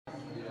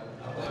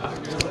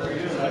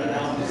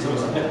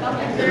All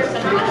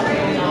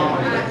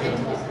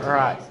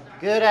right.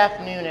 Good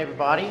afternoon,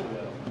 everybody.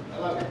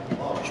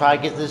 Try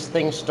to get this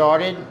thing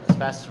started as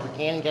fast as we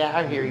can and get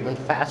out of here even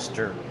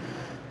faster.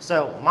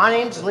 So, my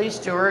name's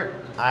Stewart.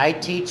 I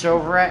teach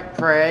over at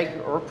Prague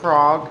or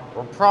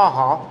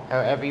Praha,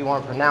 however you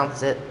want to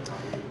pronounce it.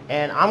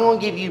 And I'm going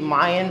to give you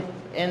my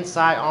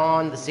insight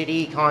on the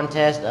city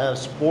contest of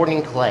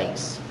sporting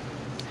clays.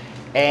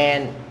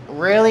 And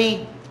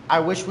really, I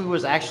wish we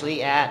was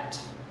actually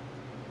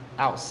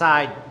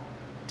outside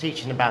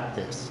teaching about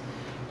this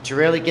to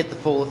really get the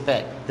full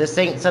effect. This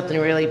ain't something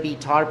to really be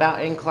taught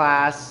about in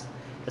class.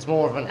 It's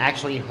more of an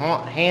actually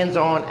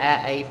hands-on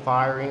at a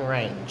firing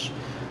range.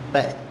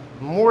 But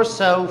more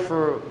so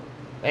for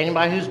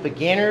anybody who's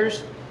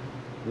beginners,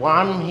 what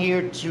I'm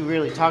here to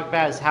really talk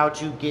about is how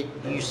to get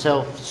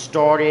yourself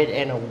started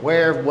and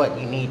aware of what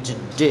you need to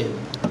do.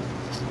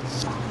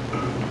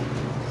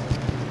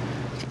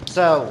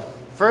 So,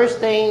 first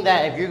thing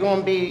that if you're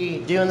going to be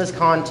doing this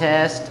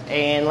contest,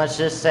 and let's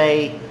just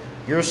say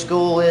your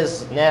school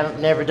has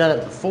never done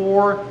it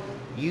before,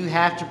 you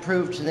have to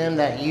prove to them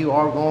that you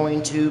are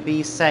going to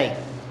be safe.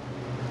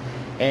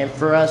 And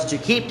for us to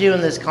keep doing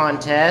this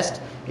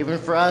contest, even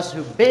for us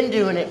who've been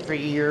doing it for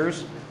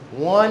years,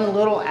 one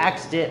little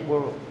accident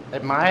will,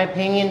 in my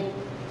opinion,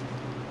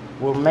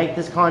 will make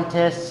this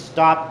contest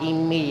stop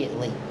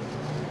immediately.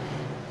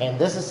 And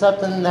this is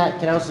something that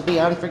can also be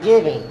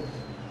unforgiving.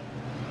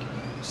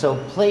 So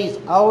please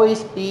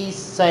always be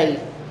safe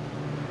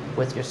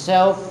with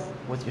yourself,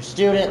 with your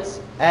students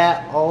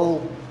at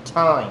all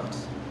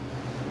times.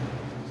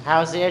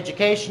 How's the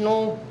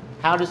educational?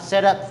 How to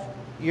set up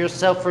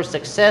yourself for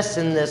success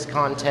in this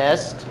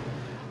contest.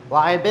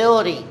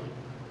 Liability.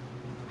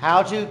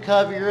 How to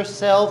cover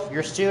yourself,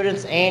 your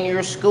students, and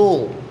your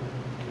school.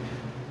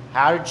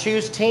 How to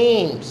choose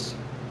teams.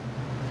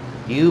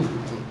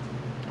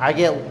 I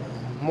get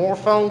more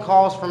phone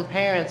calls from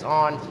parents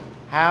on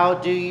how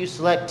do you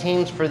select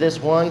teams for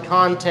this one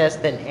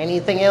contest than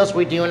anything else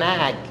we do in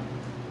ag.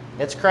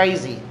 It's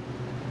crazy.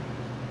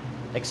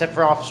 Except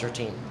for officer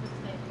team.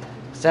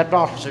 Except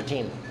officer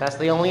team. That's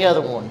the only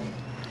other one.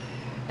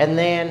 And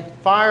then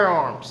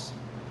firearms.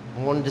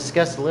 I want to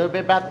discuss a little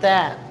bit about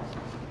that.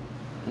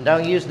 And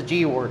don't use the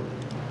G word.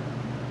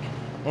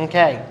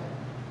 Okay.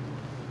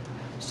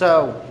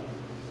 So,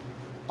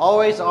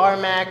 always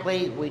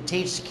automatically, we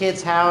teach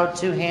kids how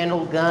to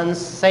handle guns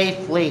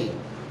safely.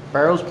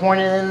 Barrels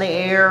pointed in the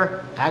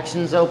air,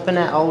 actions open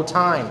at all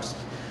times.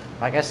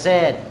 Like I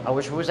said, I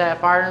wish we was at a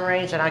firing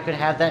range and I could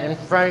have that in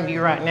front of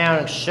you right now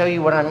and show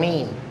you what I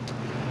mean.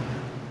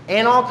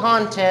 In all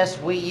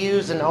contests, we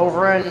use an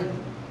over and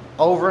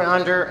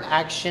under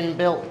action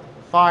built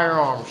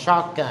firearm,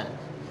 shotgun.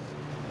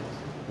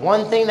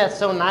 One thing that's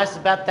so nice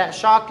about that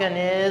shotgun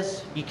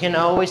is you can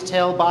always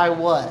tell by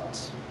what?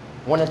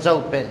 When it's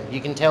open, you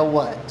can tell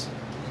what?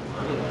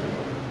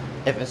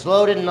 If it's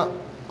loaded and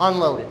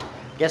unloaded.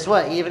 Guess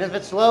what? Even if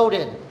it's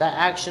loaded, that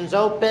action's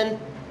open,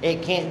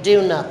 it can't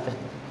do nothing.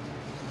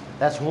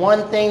 That's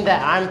one thing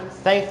that I'm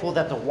thankful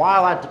that the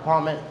wildlife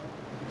department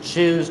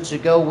choose to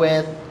go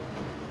with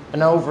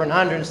an over and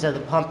under instead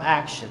of the pump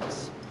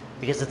actions,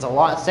 because it's a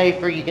lot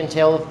safer. You can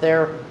tell if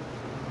they're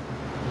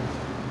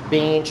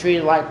being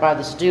treated like by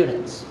the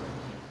students.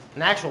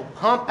 An actual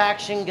pump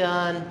action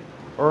gun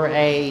or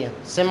a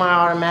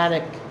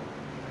semi-automatic,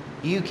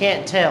 you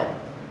can't tell.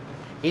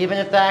 Even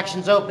if the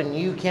action's open,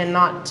 you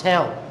cannot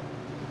tell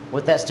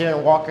with that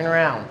student walking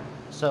around.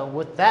 So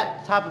with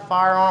that type of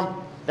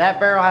firearm, that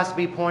barrel has to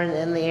be pointed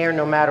in the air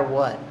no matter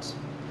what.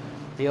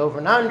 The over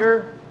and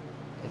under,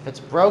 if it's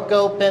broke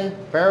open,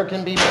 barrel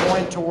can be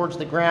pointed towards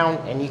the ground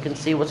and you can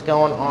see what's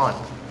going on.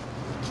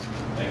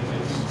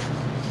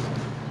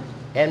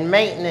 And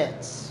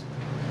maintenance.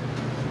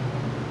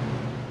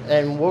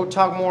 And we'll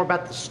talk more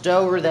about the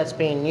stover that's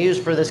being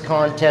used for this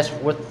contest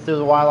through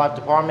the wildlife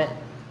department.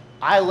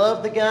 I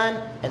love the gun,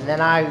 and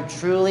then I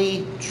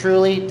truly,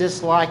 truly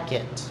dislike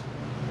it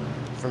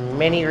for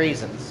many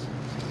reasons.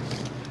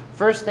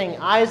 First thing,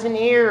 eyes and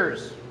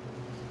ears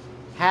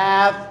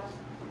have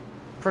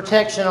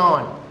protection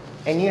on.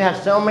 And you have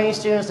so many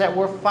students that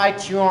will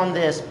fight you on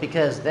this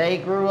because they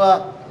grew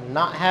up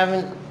not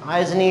having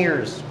eyes and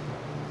ears.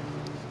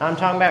 I'm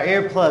talking about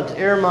earplugs,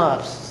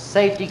 earmuffs,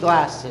 safety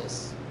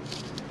glasses.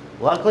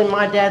 Luckily,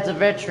 my dad's a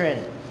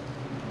veteran,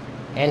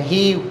 and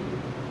he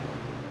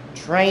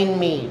trained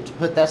me to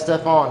put that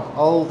stuff on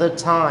all the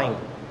time.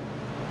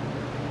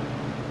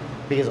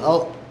 Because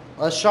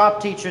us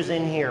shop teachers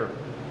in here,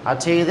 I'll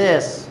tell you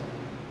this,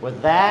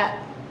 with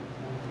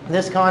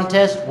this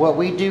contest, what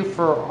we do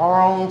for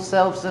our own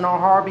selves and our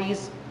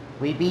hobbies,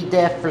 we'd be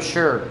deaf for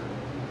sure.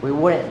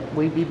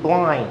 We'd be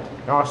blind.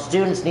 And our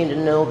students need to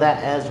know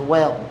that as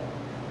well.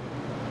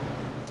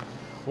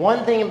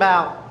 One thing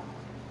about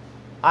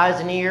eyes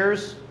and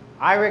ears,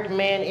 I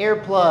recommend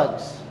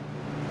earplugs.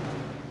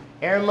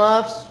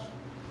 Earmuffs,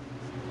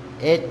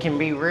 it can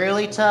be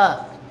really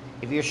tough.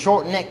 If you're a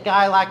short neck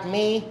guy like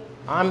me,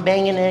 I'm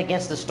banging it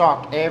against the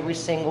stock every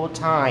single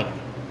time.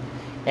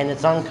 And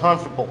it's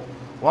uncomfortable.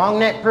 Long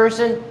neck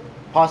person,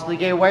 possibly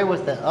get away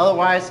with it.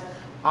 Otherwise,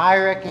 I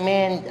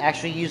recommend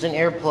actually using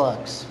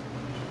earplugs.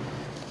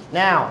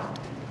 Now,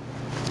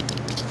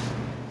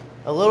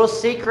 a little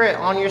secret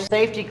on your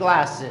safety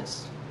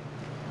glasses.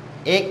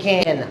 It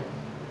can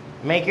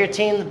make your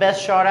team the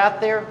best shot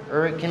out there,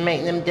 or it can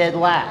make them dead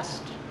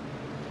last.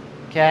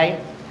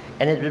 Okay?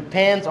 And it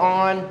depends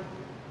on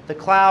the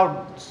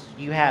clouds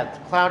you have,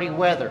 the cloudy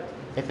weather.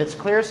 If it's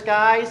clear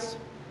skies,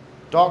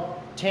 dark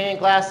tinted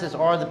glasses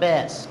are the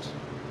best.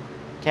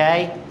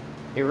 Okay?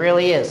 It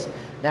really is.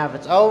 Now, if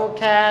it's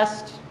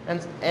overcast and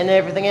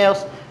everything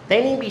else,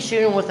 they need to be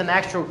shooting with an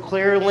actual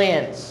clear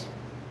lens.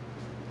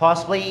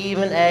 Possibly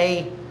even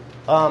a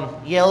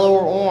yellow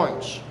or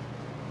orange.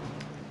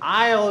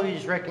 I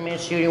always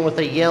recommend shooting with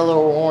a yellow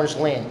or orange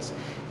lens.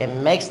 It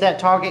makes that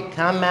target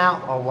come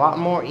out a lot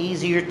more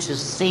easier to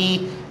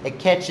see. It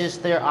catches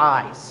their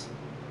eyes.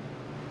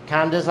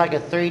 Kind of does like a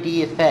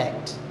 3D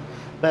effect.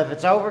 But if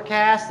it's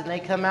overcast and they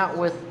come out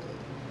with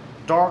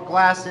dark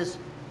glasses,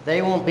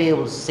 they won't be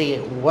able to see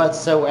it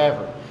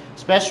whatsoever.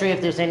 Especially if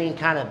there's any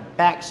kind of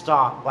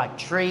backstop, like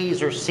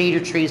trees or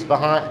cedar trees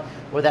behind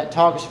where that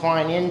target's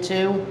flying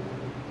into,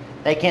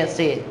 they can't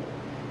see it.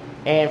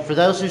 And for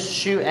those who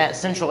shoot at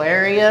Central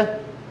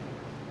area,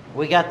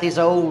 we got these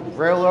old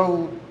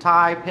railroad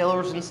tie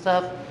pillars and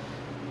stuff.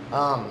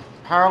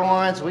 Power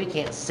lines, we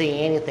can't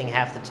see anything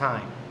half the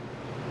time.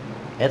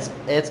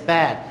 It's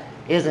bad,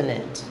 isn't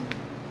it?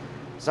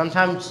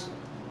 Sometimes,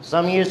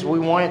 some years we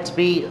want it to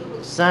be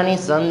sunny,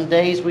 some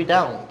days we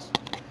don't.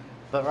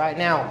 But right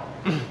now,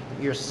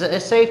 your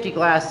safety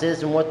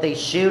glasses and what they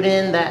shoot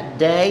in that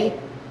day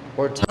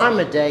or time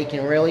of day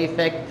can really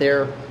affect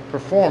their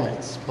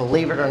performance,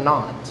 believe it or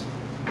not.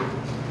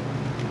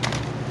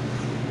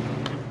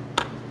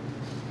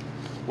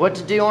 What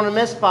to do on a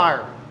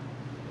misfire?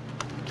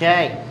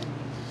 Okay.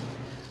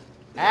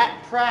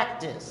 At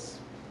practice,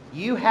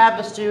 you have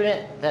a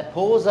student that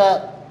pulls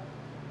up,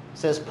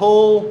 says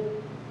pull,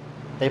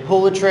 they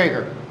pull the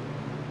trigger.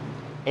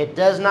 It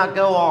does not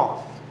go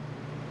off.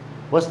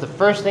 What's the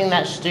first thing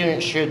that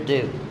student should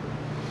do?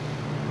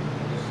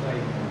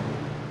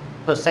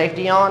 Put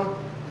safety on?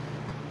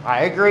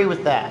 I agree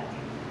with that.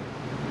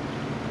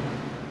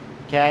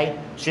 Okay.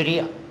 Should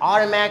he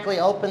automatically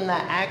open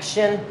that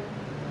action?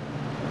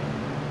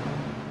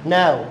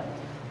 No.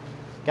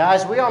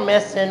 Guys, we are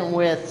messing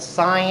with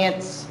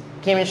science,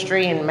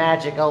 chemistry, and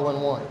magic all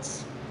in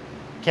once.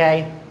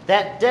 Okay?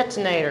 That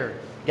detonator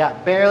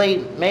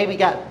maybe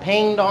got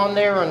pinged on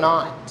there or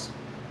not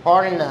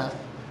hard enough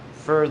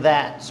for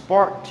that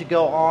spark to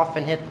go off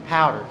and hit the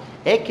powder.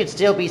 It could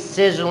still be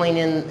sizzling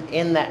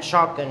in that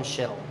shotgun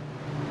shell.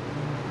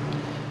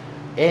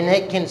 And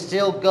it can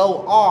still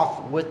go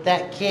off with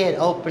that kid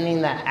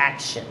opening that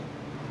action.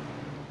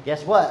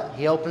 Guess what?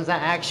 He opens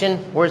that action.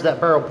 Where's that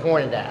barrel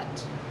pointed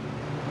at?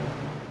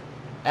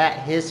 At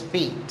his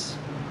feet.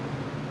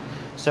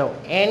 So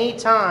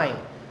anytime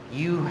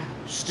your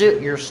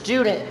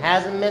student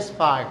has a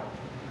misfire,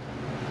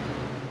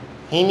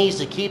 he needs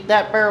to keep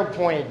that barrel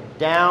pointed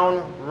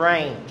down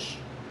range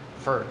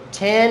for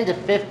 10 to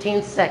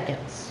 15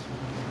 seconds.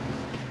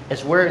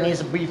 It's where it needs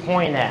to be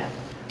pointed at.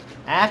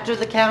 After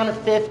the count of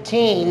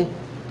 15,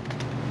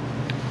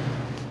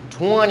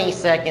 20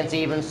 seconds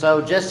even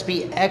so, just to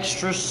be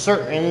extra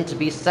certain to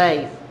be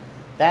safe,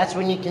 that's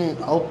when you can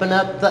open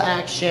up the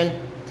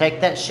action, take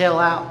that shell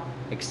out,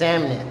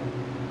 examine it.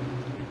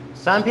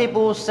 Some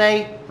people will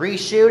say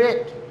reshoot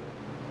it,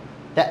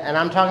 and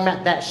I'm talking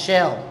about that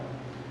shell.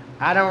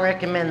 I don't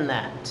recommend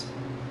that.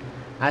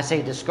 I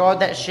say discard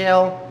that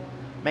shell,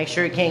 make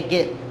sure it can't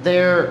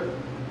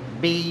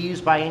be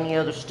used by any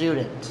other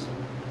student,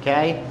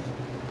 okay?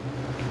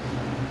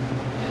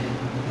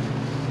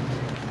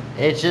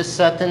 It's just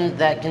something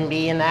that can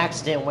be an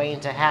accident waiting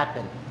to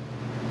happen.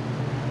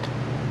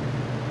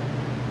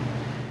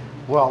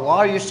 Well, a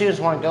lot of your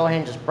students want to go ahead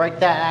and just break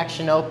that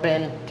action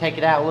open, take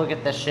it out, look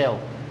at the shell.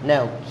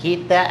 No,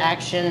 keep that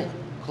action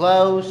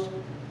closed,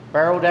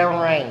 barrel down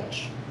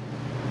range.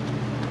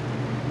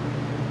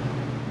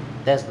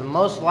 That's the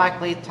most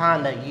likely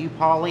time that you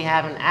probably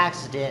have an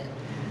accident,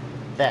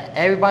 that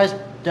everybody's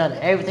done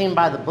everything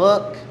by the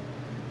book,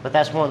 but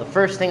that's one of the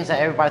first things that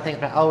everybody thinks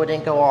about. Oh, it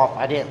didn't go off.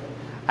 I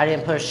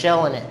didn't put a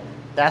shell in it.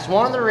 That's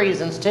one of the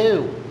reasons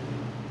too.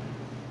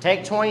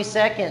 Take 20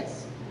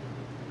 seconds.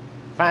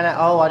 Find out,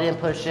 oh, I didn't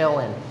put a shell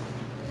in.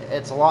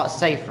 It's a lot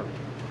safer.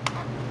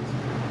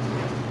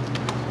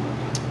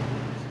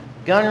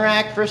 Gun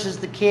rack versus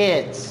the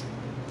kids.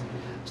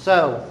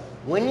 So,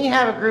 when you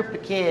have a group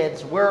of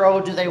kids, where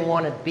old do they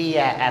want to be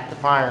at the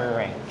firing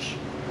range?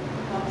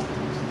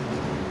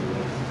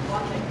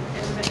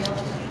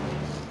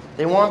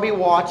 They want to be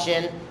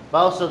watching, but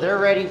also they're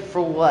ready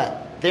for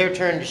what? Their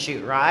turn to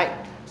shoot, right?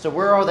 So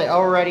where are they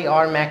already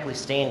automatically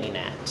standing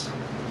at?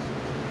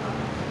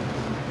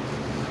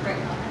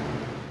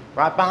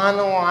 Right behind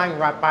the line,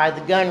 right by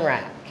the gun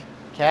rack,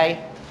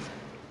 okay?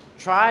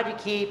 Try to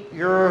keep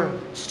your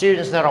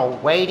students that are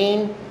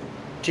waiting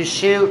to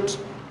shoot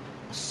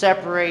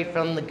separate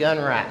from the gun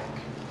rack.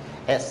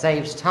 It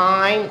saves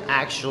time,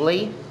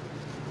 actually.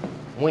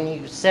 When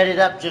you set it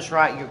up just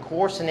right, your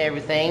course and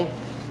everything,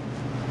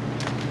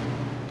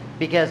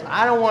 because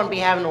I don't want to be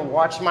having to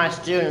watch my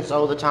students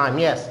all the time.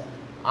 Yes,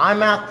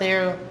 I'm out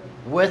there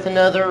with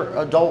another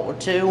adult or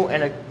two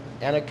and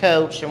a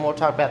coach, and we'll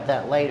talk about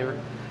that later,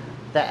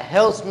 that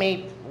helps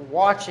me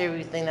watch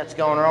everything that's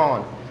going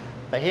on.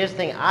 But here's the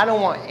thing, I don't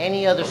want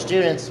any other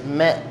students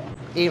met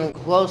even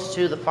close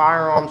to the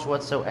firearms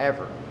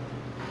whatsoever.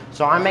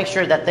 So I make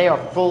sure that they are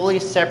fully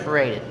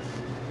separated.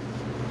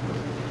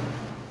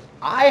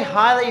 I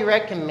highly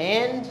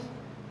recommend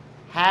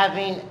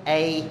having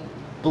a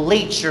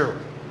bleacher,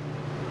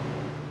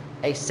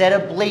 a set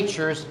of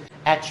bleachers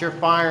at your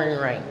firing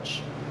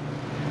range.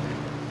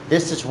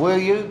 This is where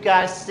you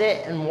guys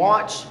sit and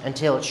watch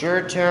until it's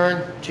your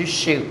turn to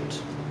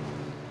shoot.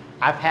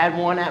 I've had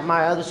one at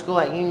my other school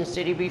at Union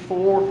City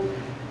before.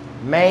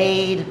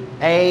 Made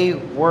a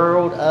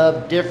world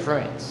of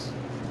difference.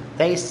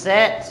 They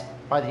set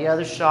by the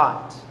other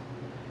shot.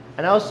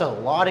 And also, a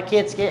lot of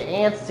kids get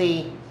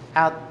antsy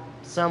out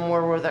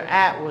somewhere where they're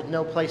at with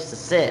no place to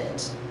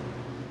sit.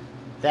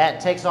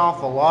 That takes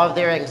off a lot of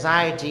their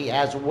anxiety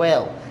as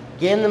well.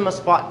 Giving them a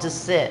spot to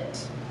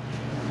sit.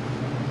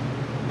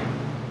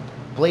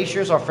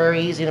 Bleachers are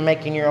very easy to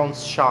make in your own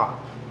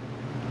shop.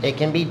 It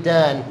can be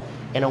done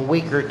in a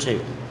week or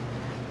two.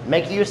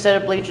 Make you a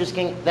set of bleachers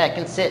that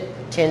can sit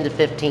 10 to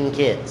 15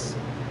 kids.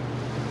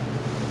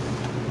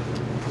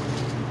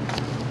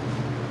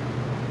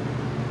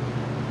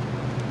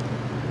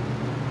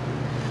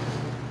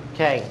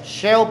 Okay,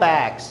 shell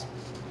bags.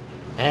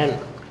 And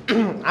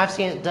I've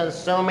seen it done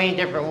so many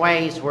different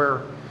ways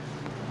where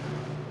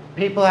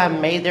people have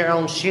made their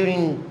own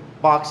shooting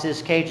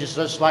boxes, cages,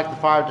 just like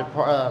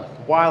the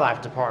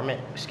wildlife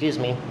department, excuse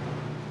me.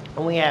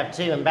 And we have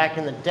too. And back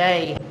in the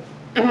day,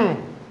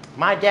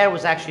 my dad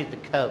was actually the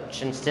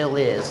coach and still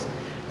is.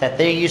 That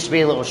there used to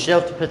be a little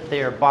shelf to put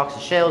their box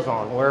of shells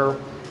on. Where,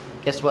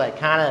 guess what? It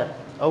kind of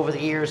over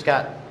the years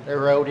got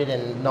eroded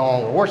and no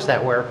longer works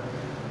that way.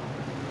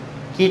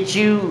 Get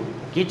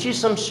you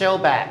some shell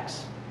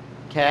bags,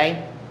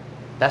 okay?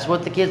 That's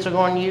what the kids are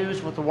going to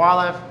use with the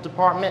wildlife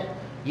department.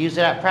 Use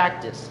it at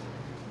practice.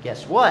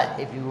 Guess what?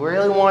 If you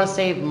really want to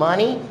save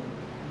money,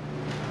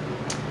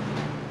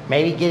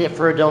 maybe get it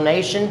for a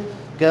donation.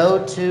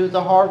 Go to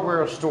the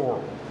hardware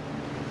store.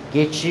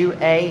 Get you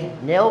a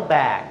nail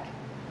bag.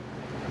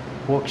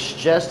 Works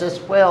just as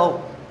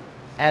well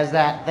as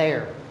that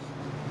there.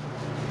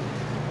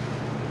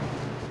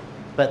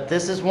 But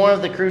this is one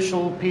of the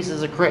crucial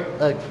pieces of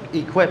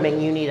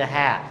equipment you need to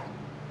have.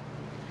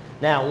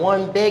 Now,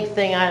 one big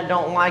thing I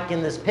don't like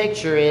in this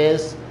picture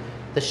is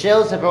the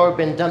shells have already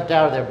been dumped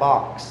out of their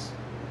box.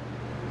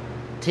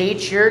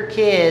 Teach your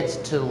kids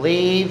to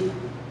leave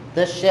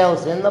the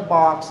shells in the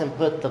box and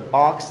put the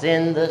box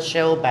in the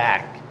shell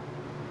bag.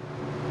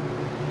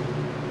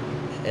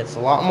 It's a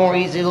lot more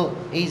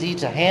easy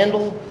to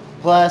handle.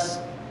 Plus,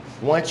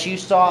 once you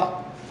start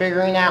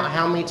figuring out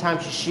how many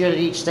times you shoot at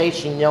each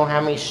station, you know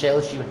how many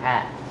shells you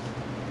have.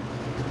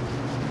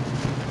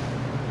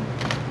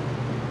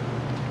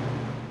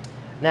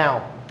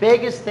 Now,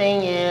 biggest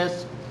thing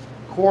is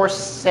course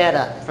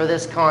setup for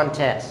this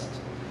contest.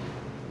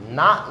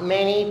 Not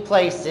many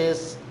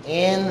places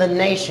in the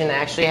nation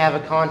actually have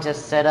a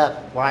contest set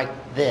up like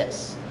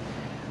this.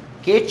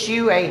 Get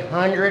you a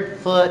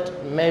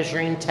 100-foot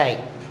measuring tape.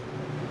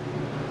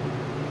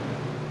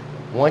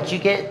 Once you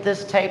get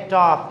this taped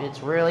off,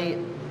 it's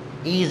really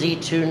easy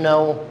to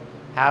know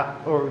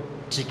how or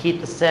to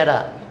keep the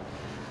setup.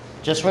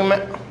 Just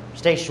remember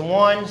station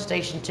 1,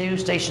 station 2,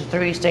 station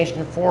 3,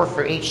 station 4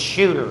 for each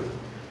shooter.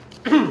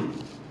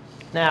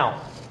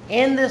 Now,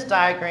 in this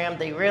diagram,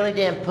 they really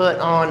didn't put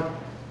on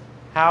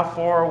how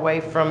far away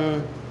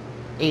from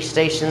each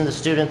station the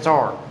students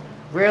are.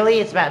 Really,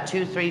 it's about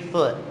 2-3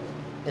 foot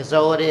is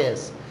all it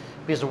is.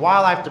 Because the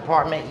wildlife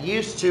department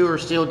used to or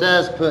still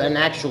does put an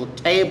actual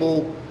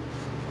table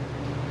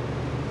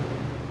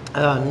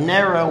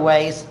narrow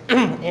ways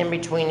in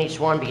between each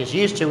one, because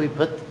used to we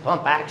put the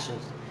pump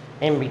actions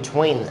in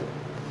between them.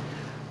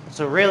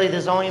 So really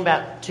there's only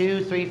about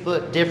 2-3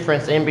 foot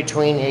difference in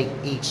between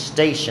each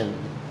station.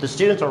 The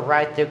students are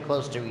right there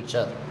close to each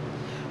other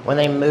when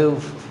they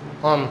move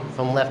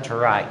from left to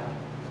right.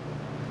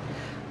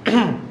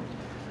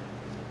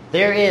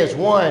 There is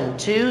 1,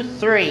 2,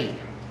 3,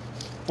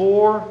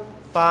 4,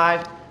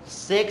 5,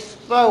 6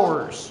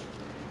 throwers,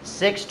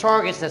 6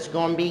 targets that's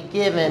going to be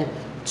given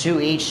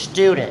to each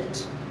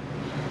student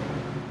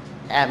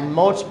at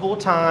multiple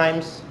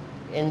times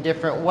in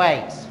different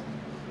ways.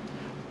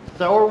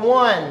 Thrower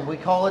 1, we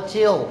call it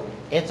teal.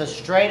 It's a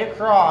straight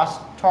across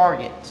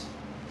target.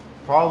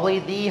 Probably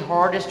the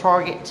hardest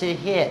target to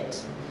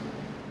hit.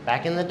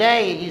 Back in the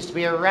day, it used to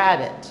be a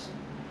rabbit.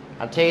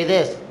 I'll tell you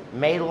this, it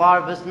made a lot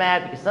of us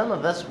mad because some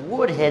of us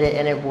would hit it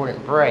and it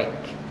wouldn't break.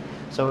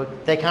 So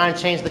they kind of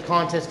changed the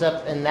contest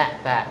up in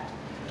that fact.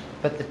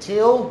 But the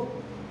teal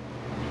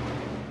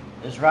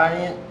is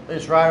right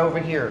over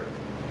here.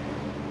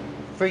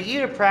 For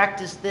you to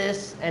practice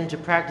this and to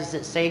practice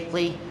it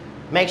safely,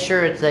 make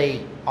sure it's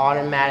a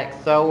automatic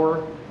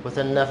thrower with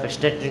enough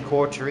extension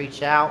cord to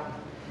reach out.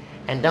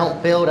 And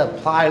don't build a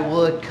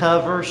plywood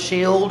cover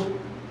shield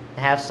and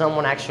have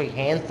someone actually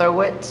hand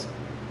throw it.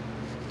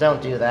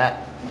 Don't do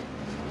that.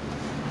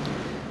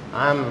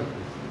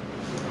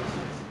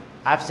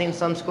 I've seen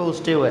some schools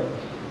do it.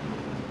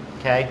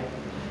 Okay?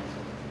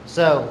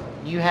 So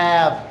you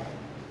have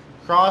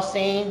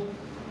crossing,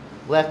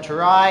 left to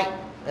right,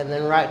 and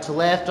then right to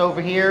left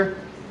over here.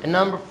 And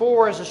number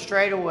 4 is a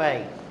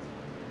straightaway.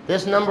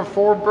 This number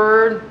 4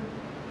 bird,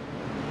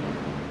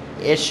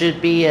 it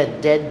should be a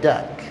dead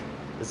duck.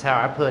 That's how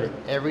I put it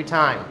every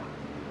time.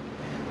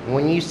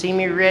 When you see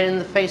me red in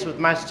the face with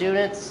my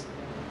students,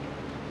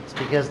 it's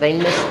because they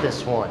missed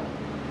this one.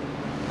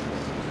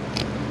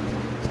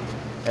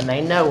 And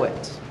they know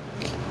it.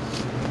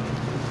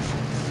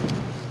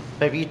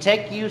 But if you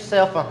take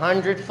yourself a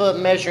 100-foot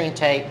measuring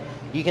tape,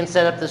 you can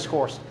set up this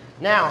course.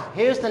 Now,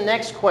 here's the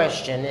next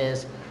question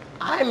is,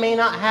 I may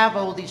not have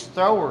all these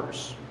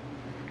throwers.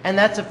 And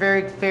that's a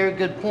very, very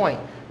good point.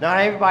 Not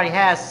everybody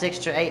has 6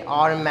 to 8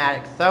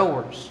 automatic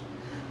throwers.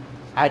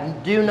 I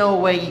do know a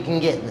way you can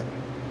get them.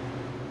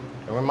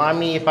 And remind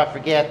me if I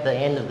forget at the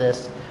end of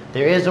this,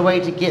 there is a way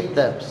to get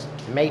those.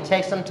 It may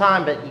take some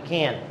time, but you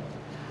can.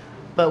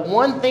 But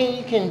one thing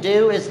you can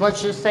do is,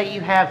 let's just say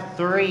you have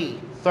 3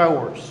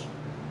 throwers.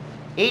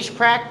 Each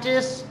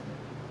practice,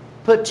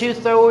 put 2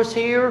 throwers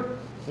here,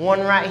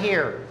 1 right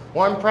here.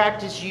 One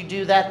practice, you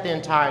do that the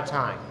entire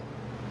time.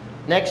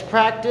 Next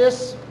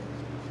practice,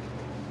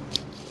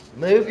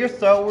 move your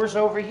throwers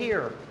over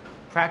here.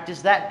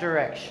 Practice that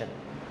direction.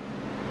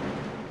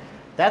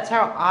 That's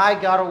how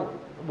I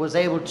was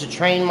able to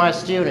train my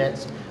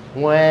students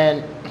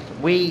when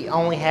we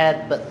only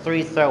had but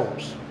 3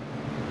 throwers.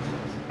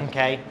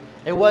 Okay?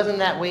 It wasn't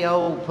that we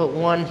put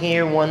 1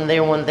 here, 1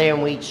 there, 1 there,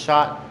 and we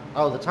shot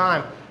all the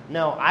time.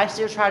 No, I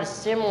still try to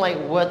simulate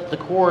what the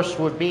course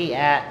would be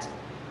at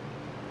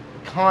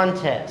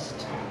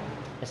contest.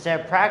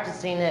 Instead of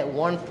practicing it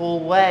one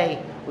full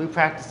way, we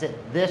practice it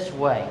this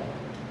way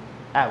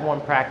at one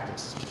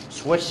practice.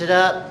 Switched it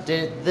up,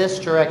 did this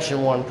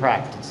direction one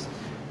practice.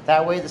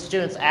 That way the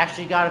students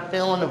actually got a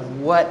feeling of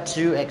what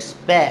to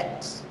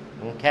expect.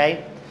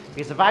 Okay?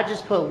 Because if I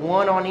just put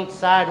 1 on each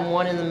side and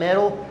 1 in the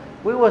middle,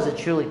 we wasn't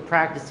truly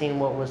practicing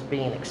what was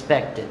being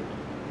expected.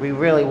 We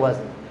really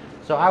wasn't.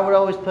 So I would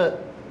always put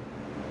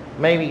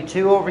maybe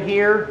 2 over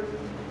here.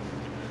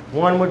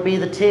 1 would be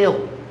the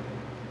tilt.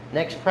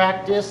 Next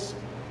practice,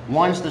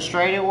 1's the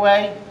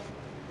straightaway.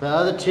 The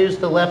other 2's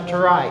the left to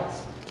right.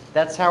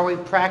 That's how we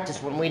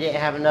practiced when we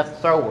didn't have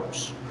enough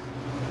throwers.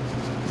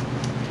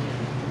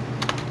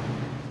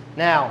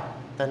 Now,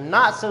 the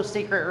not so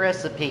secret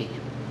recipe.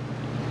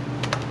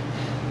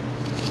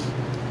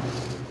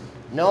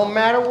 No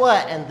matter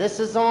what, and this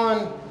is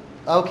on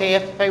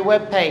OKFFA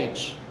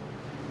webpage,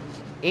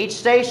 each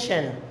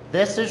station,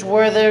 this is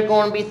where they're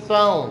going to be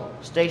thrown.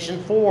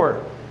 Station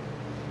 4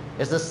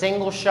 is a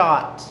single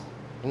shot.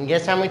 And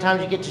guess how many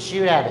times you get to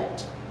shoot at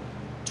it?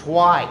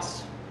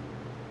 Twice.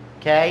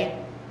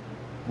 Okay?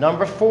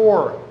 Number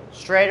 4,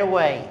 straight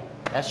away.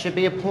 That should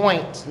be a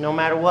point no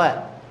matter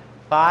what.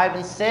 5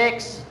 and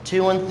 6,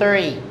 2 and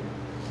 3.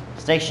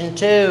 Station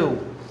 2,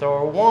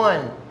 thrower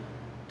 1.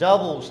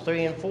 Doubles,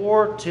 3 and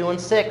 4, 2 and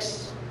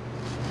 6.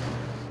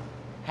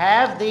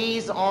 Have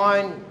these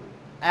on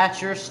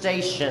at your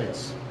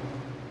stations.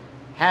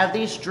 Have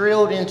these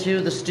drilled into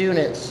the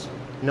students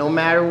no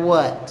matter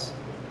what.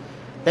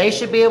 They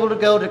should be able to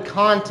go to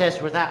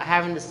contest without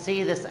having to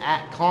see this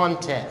at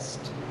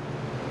contest.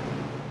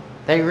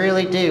 They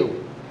really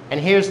do. And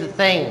here's the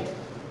thing.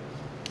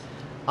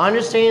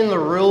 Understanding the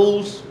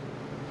rules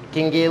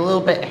can get a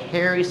little bit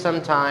hairy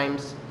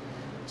sometimes,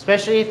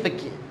 especially if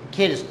the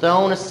kid is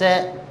throwing a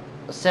set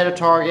of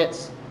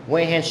targets,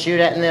 went ahead and shoot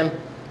at them.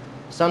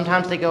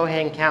 Sometimes they go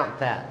ahead and count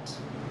that.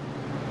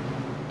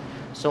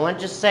 So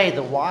let's just say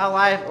the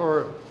wildlife,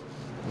 or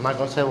I'm not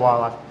going to say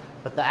wildlife,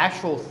 but the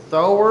actual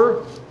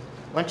thrower,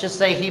 let's just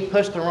say he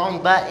pushed the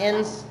wrong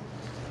buttons,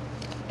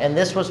 and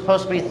this was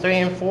supposed to be 3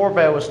 and 4,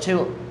 but it was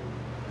 2,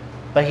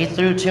 but he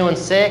threw 2 and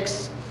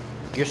 6.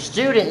 Your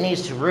student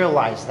needs to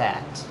realize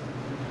that.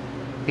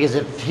 Because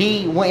if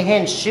he went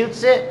ahead and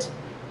shoots it,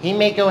 he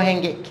may go ahead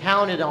and get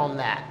counted on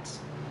that.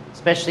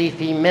 Especially if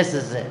he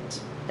misses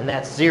it, and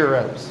that's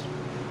zeros.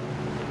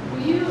 Will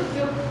you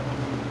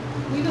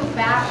go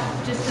back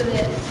just so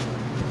that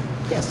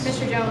Yes.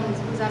 Mr. Jones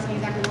was asking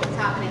exactly what was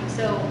happening.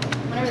 So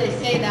whenever they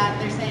say that,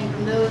 they're saying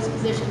from those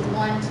positions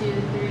 1, 2,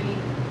 3,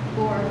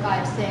 4,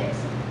 5, 6,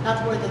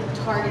 that's where the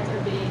targets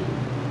are being.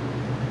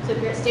 So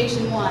if you're at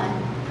station 1,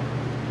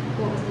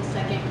 what was the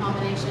second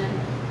combination?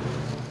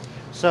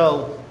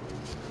 So,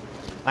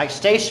 like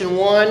station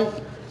 1,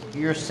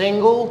 your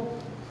single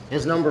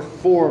is number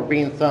 4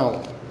 being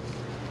thrown.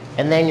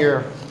 And then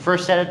your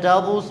first set of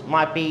doubles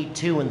might be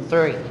 2 and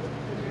 3.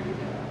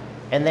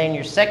 And then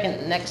your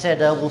next set of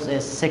doubles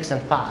is 6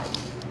 and 5.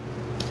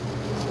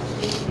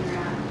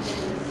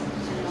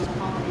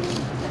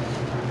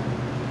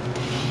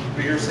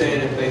 But you're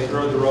saying if they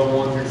throw the wrong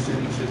ones, your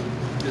student should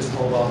just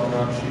hold off and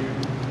not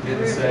shoot?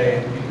 Didn't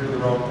say you threw the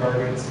wrong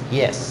targets?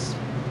 Yes.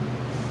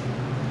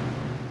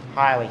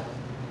 Highly.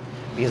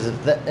 Because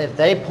if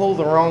they pull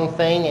the wrong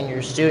thing and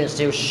your student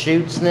still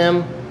shoots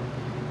them,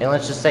 and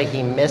let's just say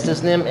he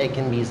misses them, it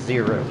can be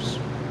zeros.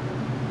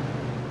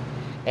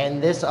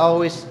 And this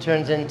always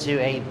turns into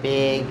a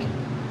big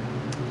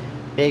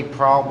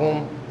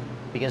problem,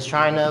 because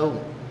trying to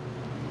know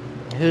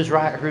who's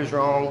right, who's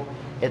wrong,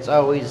 it's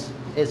always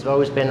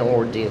been an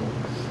ordeal.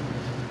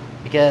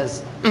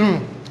 Because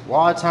a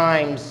lot of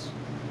times,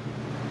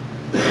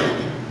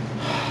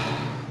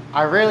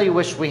 I really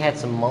wish we had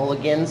some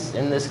mulligans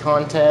in this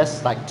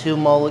contest, like 2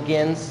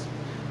 mulligans,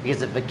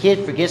 because if a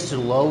kid forgets to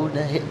load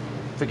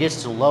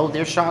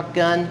their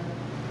shotgun,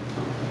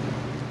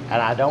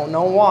 and I don't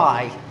know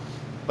why,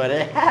 but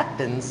it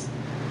happens,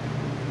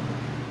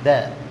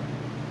 that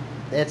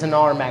it's an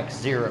automatic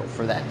 0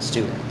 for that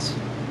student.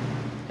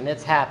 And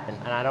it's happened,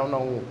 and I don't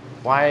know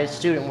why a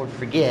student would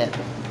forget.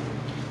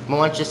 But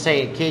let's just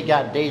say a kid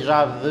got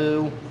deja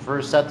vu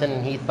for something,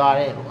 and he thought,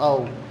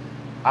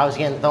 I was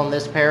getting thrown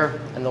this pair,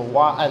 and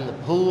the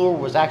puller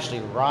was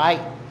actually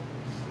right.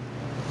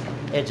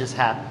 It just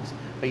happens.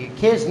 But your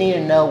kids need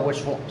to know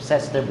which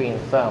sets they're being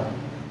thrown.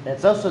 And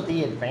it's also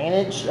the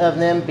advantage of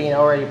them being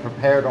already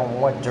prepared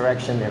on what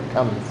direction they're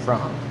coming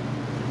from.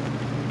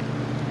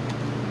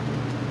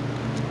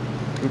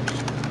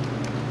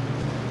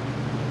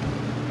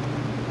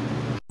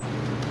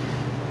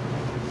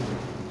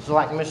 So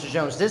like Mr.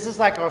 Jones, this is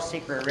like our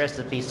secret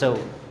recipe. So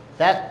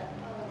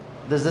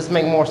does this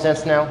make more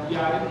sense now?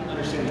 Yeah, I didn't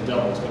understand the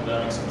doubles, but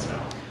that makes sense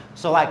now.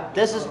 So like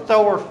this is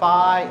thrower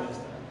 5,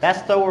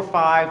 that's thrower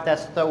 5,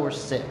 that's thrower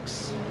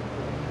 6.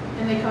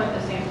 And they come at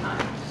the same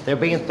time. They're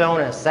being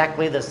thrown at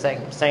exactly the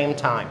same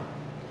time.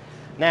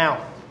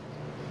 Now,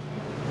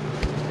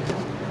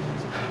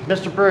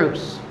 Mr.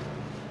 Bruce,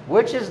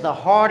 which is the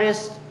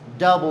hardest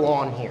double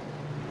on here?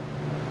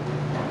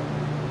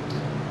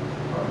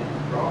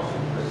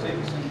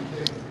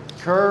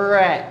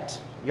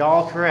 Correct.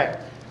 Y'all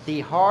correct.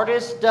 The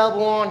hardest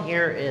double on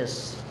here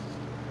is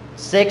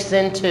 6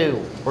 and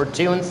 2, or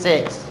 2 and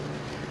 6,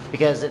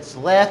 because it's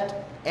left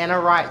and a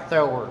right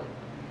thrower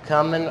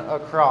coming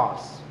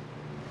across.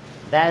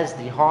 That is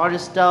the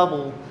hardest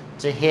double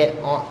to hit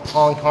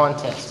on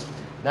contest.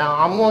 Now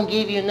I'm going to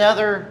give you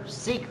another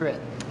secret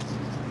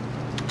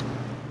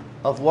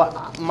of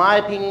what my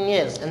opinion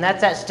is, and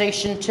that's at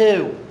station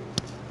 2.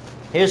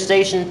 Here's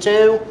station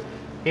 2.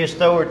 Here's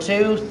thrower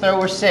 2,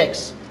 thrower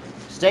 6.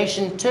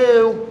 Station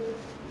 2,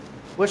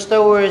 which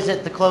thrower is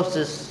it the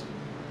closest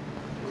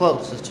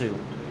to?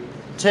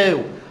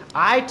 2.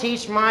 I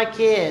teach my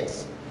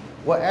kids,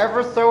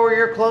 whatever thrower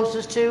you're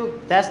closest to,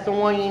 that's the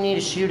one you need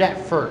to shoot at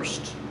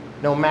first,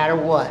 no matter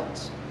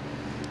what.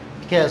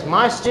 Because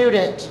my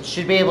student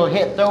should be able to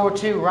hit thrower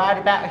 2 right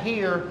about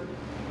here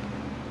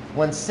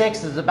when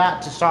 6 is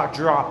about to start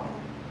dropping.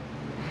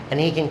 And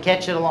he can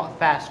catch it a lot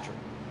faster.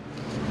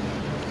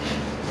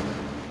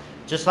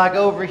 Just like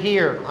over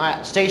here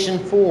at station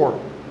 4.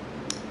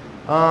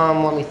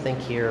 Let me think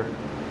here.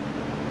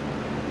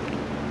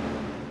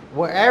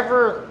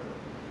 Wherever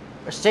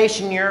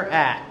station you're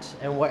at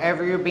and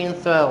wherever you're being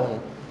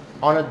thrown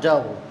on a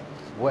double,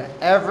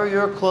 wherever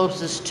you're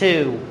closest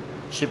to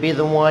should be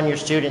the one your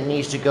student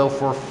needs to go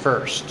for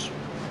first.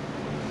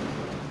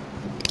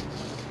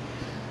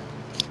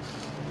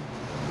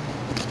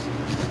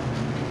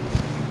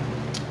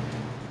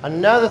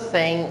 Another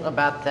thing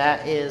about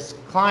that is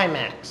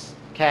climax,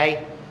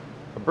 okay?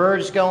 A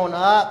bird's going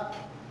up,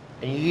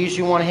 and you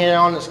usually want to hit it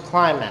on its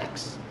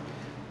climax.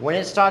 When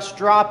it starts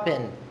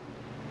dropping,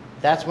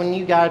 that's when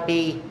you got to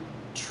be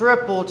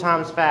triple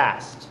times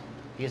fast,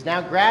 because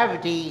now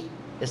gravity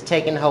is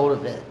taking hold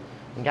of it.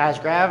 And guys,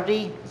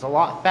 gravity is a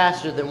lot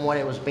faster than what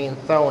it was being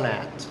thrown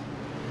at.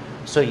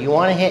 So you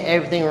want to hit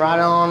everything right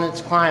on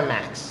its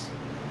climax.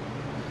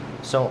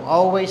 So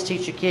always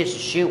teach your kids to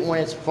shoot when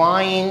it's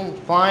flying,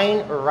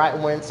 or right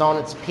when it's on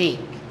its peak.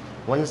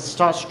 When it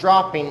starts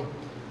dropping,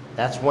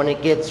 that's when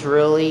it gets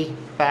really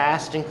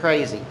fast and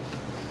crazy.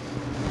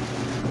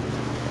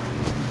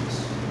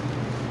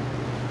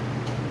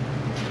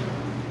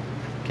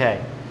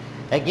 Okay.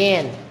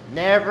 Again,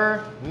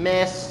 never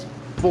miss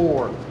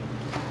 4.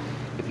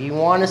 If you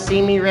want to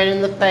see me red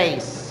in the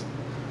face,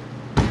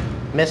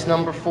 miss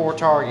number 4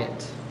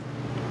 target.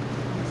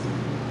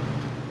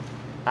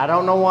 I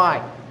don't know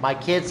why. My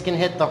kids can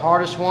hit the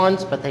hardest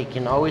ones, but they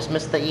can always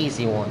miss the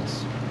easy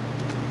ones.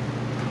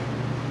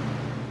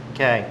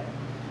 Okay.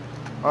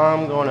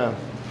 I'm going to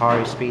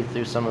hurry speed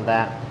through some of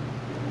that.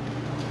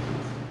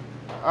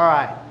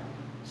 Alright.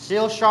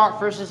 Steel shot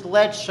versus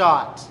lead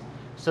shot.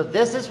 So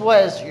this is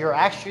what is your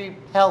actual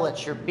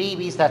pellets, your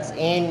BBs that's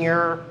in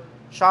your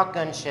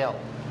shotgun shell.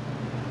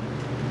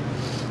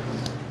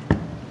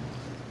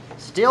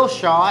 Steel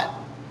shot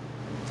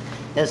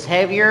is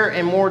heavier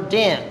and more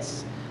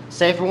dense.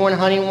 Safer when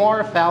hunting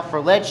waterfowl. For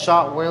lead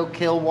shot will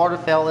kill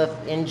waterfowl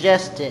if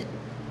ingested.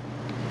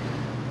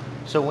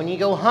 So when you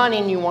go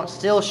hunting, you want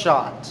steel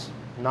shots,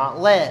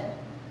 not lead.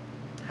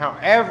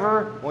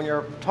 However, when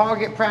you're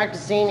target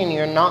practicing and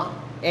you're not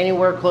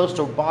anywhere close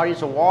to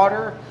bodies of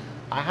water,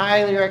 I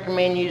highly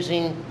recommend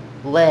using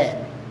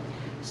lead.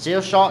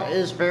 Steel shot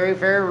is very,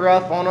 very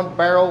rough on a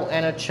barrel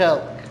and a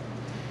choke.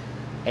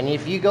 And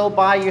if you go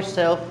buy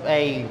yourself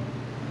a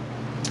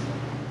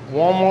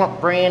Walmart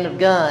brand of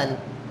gun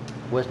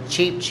with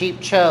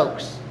cheap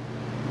chokes,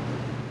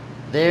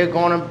 they're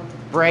going to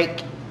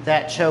break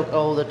that choke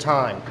all the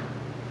time.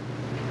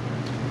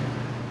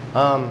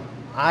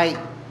 I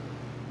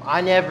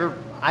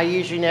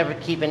usually never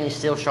keep any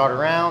steel shot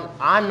around.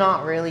 I'm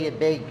not really a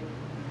big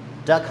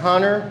duck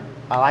hunter.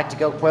 I like to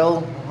go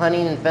quail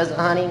hunting and pheasant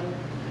hunting.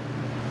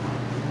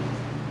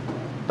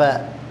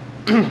 But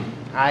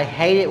I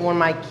hate it when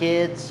my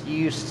kids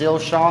use steel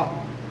shot.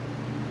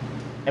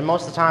 And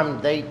most of the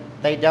time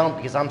they don't,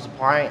 because I'm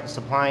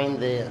supplying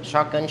the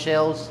shotgun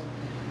shells.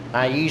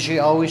 I usually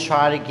always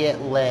try to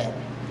get lead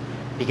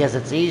because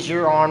it's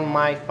easier on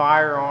my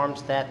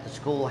firearms that the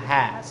school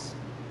has.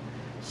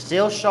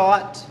 Steel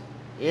shot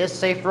is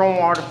safer on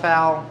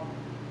waterfowl.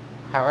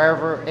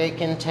 However, it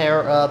can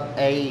tear up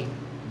a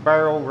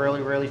barrel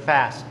really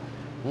fast.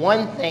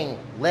 One thing,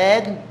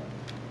 lead,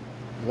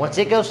 once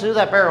it goes through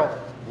that barrel,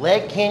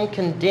 lead can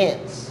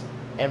condense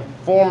and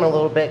form a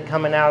little bit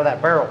coming out of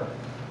that barrel.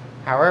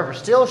 However,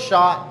 steel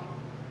shot,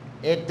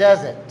 it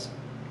doesn't.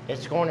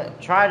 It's going to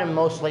try to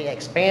mostly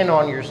expand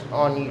on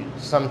you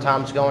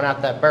sometimes going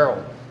out that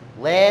barrel.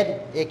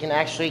 Lead, it can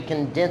actually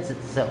condense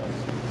itself.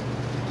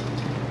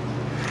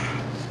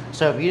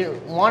 So if you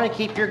want to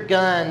keep your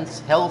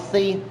guns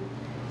healthy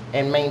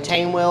and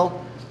maintain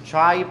well,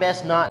 try your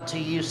best not to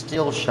use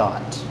steel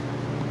shot,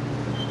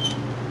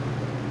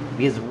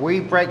 because we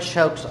break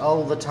chokes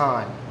all the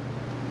time.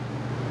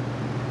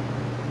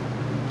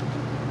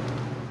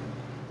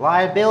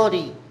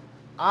 Liability.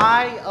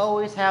 I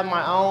always have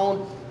my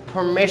own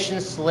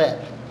permission slip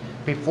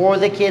before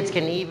the kids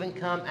can even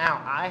come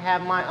out. I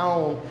have my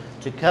own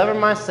to cover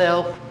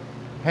myself.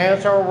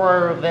 Parents are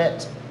aware of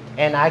it,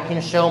 and I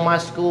can show my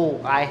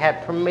school I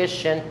had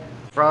permission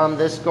from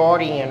this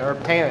guardian or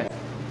parent.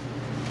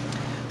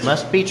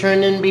 Must be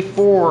turned in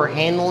before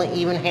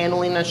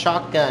handling a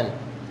shotgun.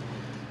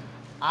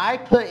 I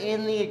put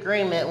in the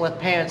agreement with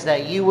parents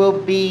that you will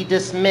be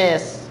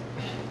dismissed,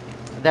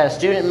 that a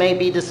student may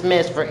be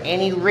dismissed for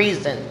any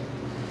reason.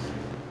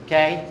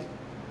 Okay?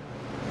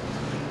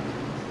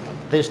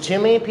 There's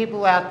too many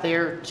people out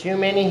there, too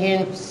many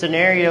hidden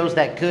scenarios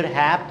that could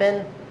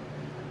happen,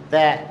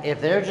 that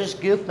if they're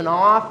just goofing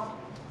off,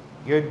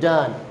 you're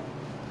done.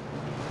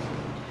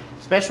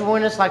 Especially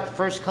when it's like the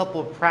first couple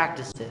of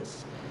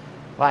practices.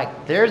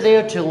 Like, they're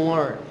there to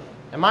learn.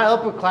 And my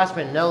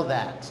upperclassmen know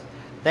that.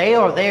 They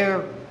are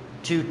there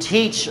to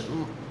teach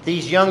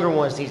these younger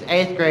ones, these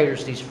 8th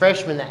graders, these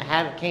freshmen that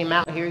haven't came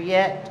out here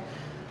yet,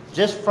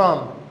 just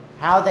from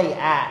how they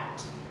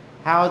act,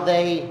 how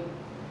they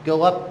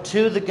go up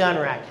to the gun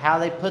rack, how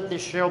they put the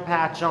shell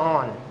patch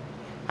on,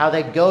 how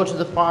they go to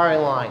the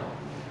firing line.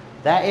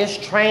 That is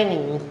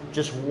training,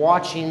 just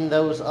watching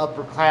those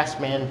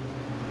upperclassmen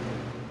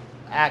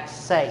act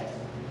safe.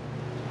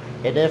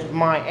 And if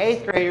my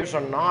 8th graders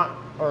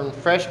or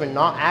freshmen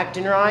not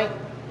acting right,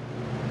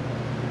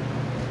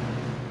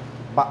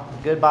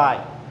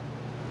 goodbye.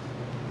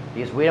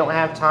 Because we don't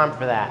have time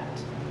for that.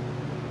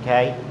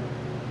 Okay?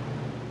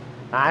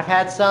 I've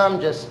had some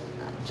just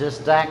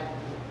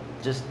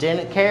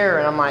didn't care,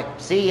 and I'm like,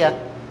 see ya.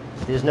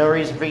 There's no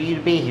reason for you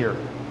to be here.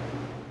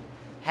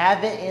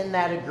 Have it in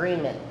that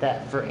agreement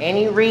that for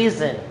any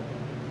reason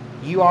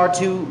you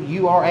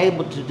are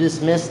able to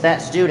dismiss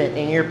that student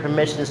in your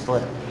permission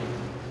slip.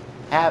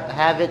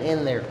 Have it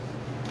in there.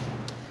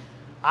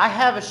 I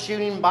have a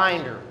shooting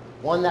binder,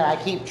 one that I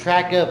keep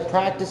track of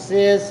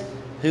practices,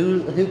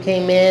 who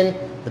came in,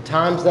 the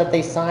times that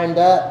they signed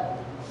up.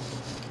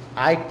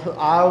 I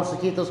also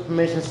keep those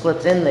permission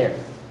slips in there.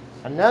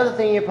 Another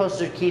thing you're supposed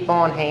to keep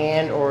on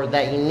hand, or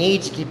that you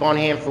need to keep on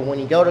hand for when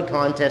you go to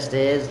contest,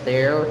 is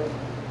their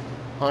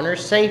hunter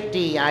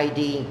safety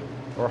ID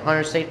or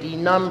hunter safety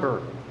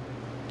number.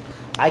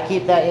 I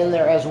keep that in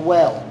there as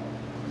well.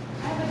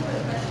 I have a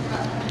quick question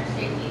about hunter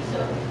safety.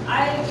 So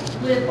I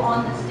live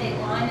on the state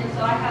line, and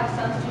so I have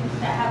some students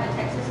that have a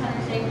Texas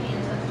hunter safety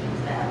and some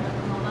students that have an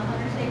Oklahoma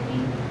hunter safety.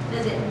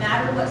 Does it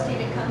matter what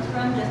state it comes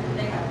from, just that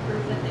they have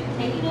proof that they've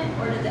taken it,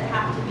 or does it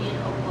have to be an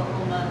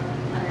Oklahoma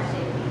hunter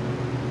safety?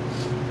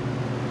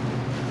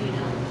 Do you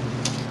know?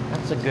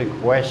 That's a good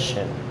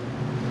question.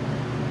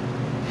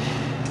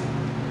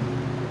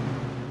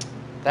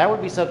 That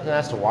would be something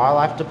that's the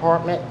wildlife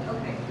department.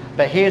 Okay.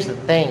 But here's the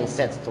thing,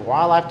 since the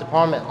wildlife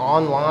department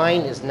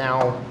online is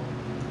now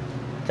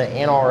the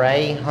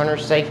NRA hunter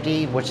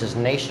safety, which is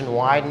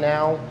nationwide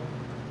now,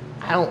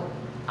 I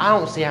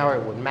don't see how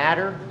it would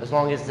matter as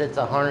long as it's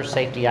a hunter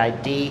safety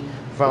ID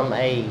from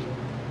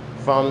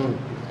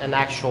an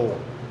actual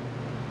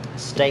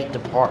state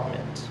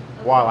department,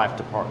 wildlife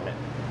department.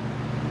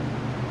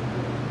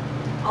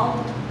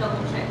 I'll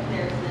double check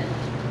theirs then.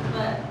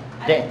 But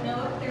I didn't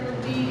know if there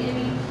would be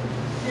any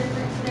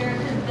difference there,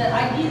 because the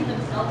IDs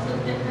themselves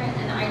look different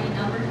and the ID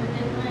numbers are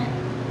different.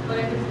 But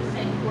if it's the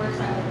same course,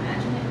 I would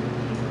imagine it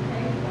would be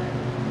okay. But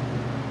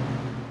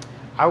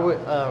I would.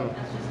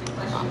 that's just a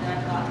question that I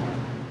thought.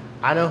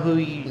 I know who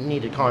you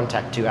need to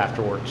contact to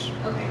afterwards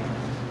Okay.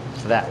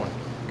 for that one.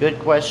 Good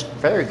question.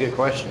 Very good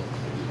question.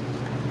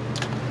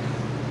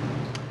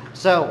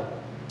 So,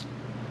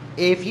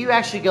 if you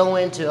actually go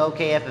into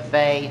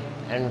OKFFA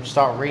and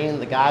start reading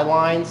the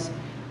guidelines,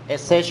 it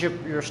says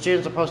your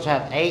students are supposed to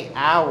have 8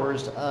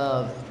 hours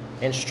of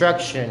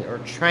instruction or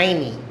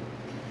training.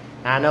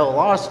 Now, I know a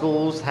lot of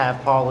schools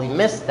have probably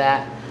missed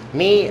that.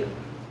 Me,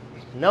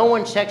 no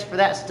one checks for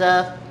that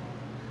stuff,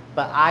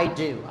 but I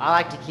do. I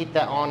like to keep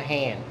that on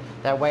hand.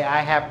 That way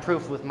I have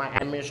proof with my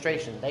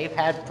administration. They've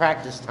had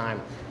practice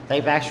time.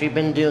 They've actually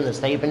been doing this.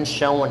 They've been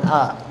showing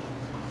up.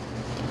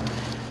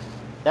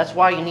 That's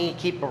why you need to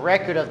keep a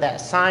record of that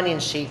sign-in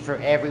sheet for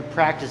every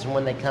practice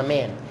when they come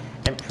in.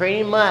 And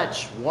pretty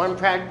much one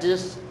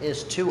practice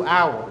is 2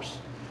 hours.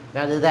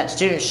 Now, did that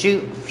student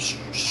shoot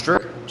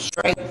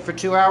straight for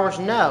 2 hours?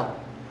 No.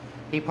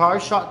 He probably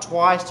shot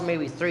twice to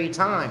maybe 3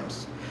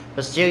 times.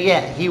 But still,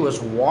 yeah, he was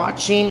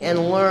watching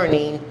and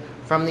learning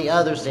from the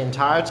others the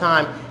entire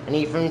time, and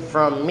even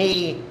from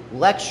me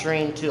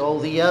lecturing to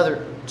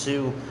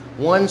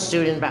one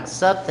student about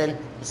something, it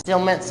still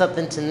meant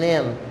something to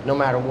them no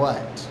matter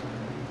what.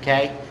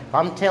 Okay? If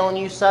I'm telling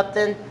you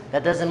something,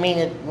 that doesn't mean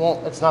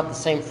it's not the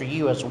same for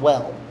you as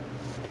well.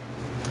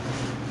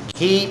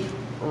 Keep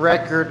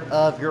record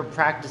of your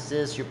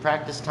practices, your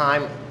practice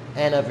time,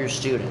 and of your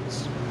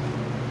students.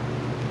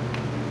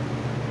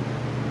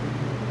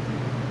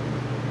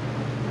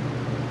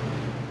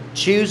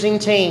 Choosing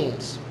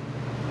teams.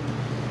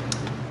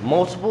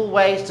 Multiple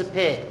ways to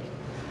pick.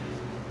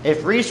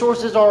 If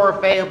resources are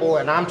available,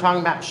 and I'm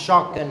talking about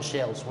shotgun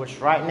shells, which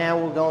right now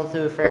we're going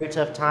through a very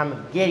tough time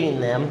of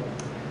getting them,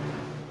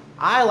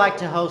 I like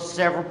to host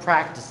several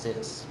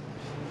practices.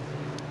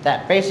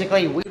 That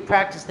basically we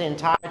practice the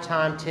entire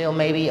time till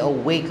maybe a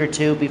week or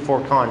 2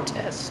 before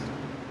contest.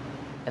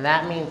 And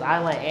that means I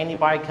let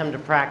anybody come to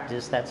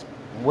practice that's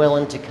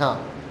willing to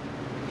come.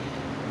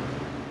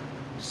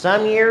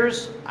 Some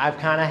years I've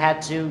kind of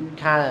had to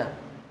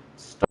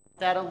stop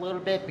that a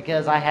little bit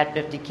because I had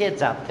 50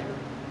 kids out there.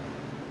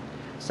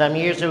 Some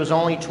years it was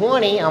only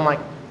 20. I'm like,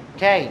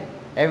 okay,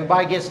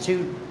 everybody gets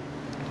to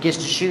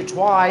shoot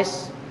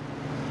twice.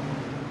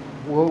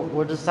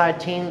 We'll decide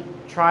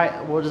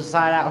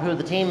out who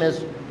the team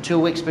is 2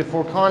 weeks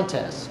before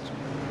contest.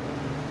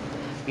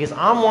 Because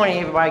I'm wanting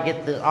everybody to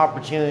get the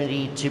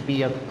opportunity to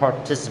be a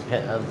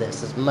participant of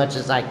this as much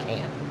as I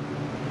can.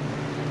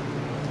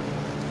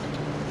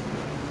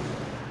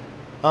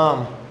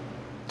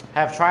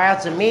 Have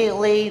tryouts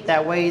immediately.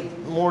 That way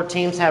more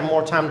teams have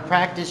more time to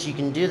practice. You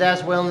can do that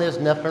as well, and there's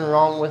nothing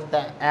wrong with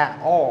that at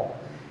all.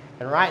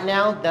 And right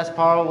now, that's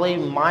probably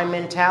my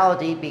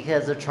mentality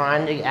because of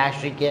trying to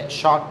actually get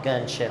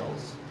shotgun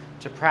shells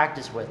to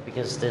practice with,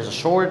 because there's a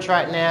shortage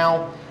right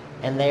now,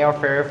 and they are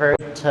very, very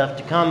tough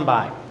to come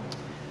by.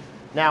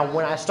 Now,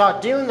 when I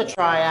start doing the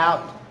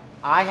tryout,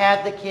 I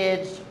have the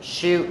kids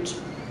shoot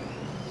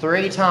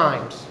 3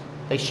 times.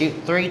 They shoot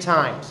 3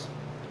 times.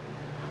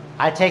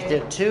 I take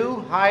the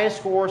 2 highest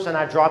scores and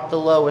I drop the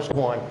lowest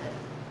one.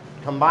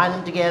 Combine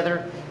them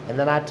together, and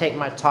then I take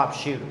my top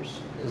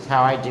shooters. This is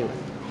how I do it.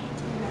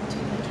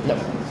 No.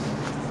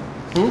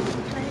 It's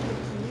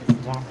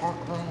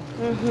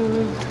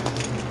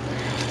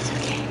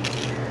okay.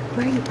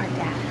 Where are you parked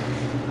at?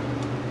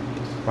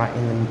 Right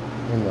in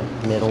the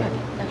middle.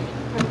 Okay.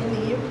 In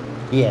the U?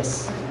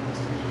 Yes.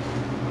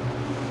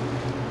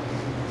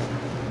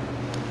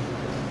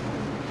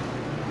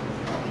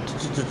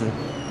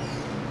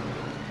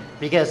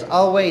 Because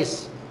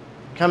always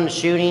come to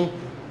shooting,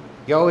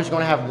 you're always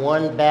going to have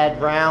one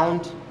bad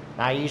round.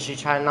 I usually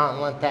try not to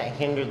let that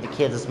hinder the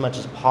kids as much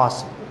as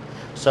possible.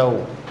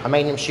 So I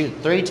made them shoot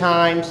 3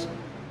 times,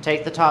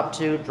 take the top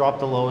 2, drop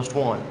the lowest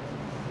one.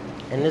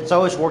 And it's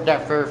always worked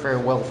out very, very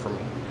well for me.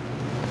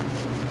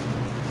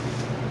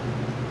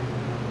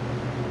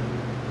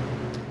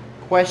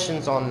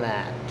 Questions on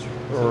that?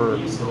 So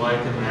you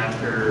select them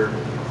after,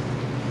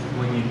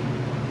 when you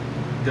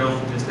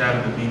don't just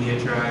have an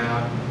immediate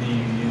tryout, do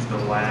you use the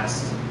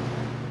last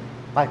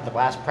Like the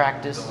last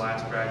practice?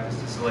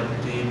 to select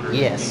your team, or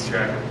Yes. do you keep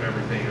track of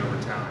everything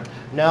over time?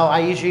 No, I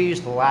usually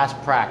use the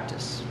last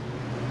practice.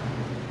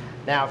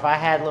 Now, if I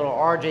had little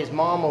RJ's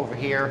mom over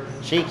here,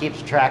 she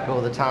keeps track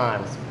all the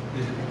time.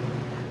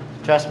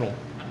 Trust me,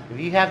 if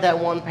you have that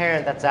one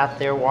parent that's out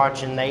there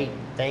watching, they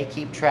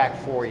keep track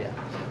for you.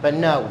 But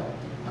no,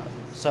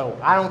 so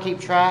I don't keep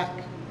track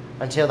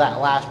until that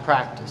last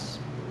practice.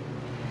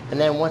 And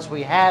then once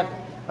we have,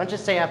 let's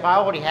just say if I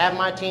already have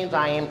my teams,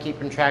 I am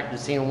keeping track to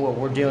seeing what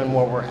we're doing,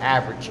 what we're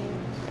averaging.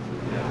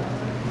 Yeah.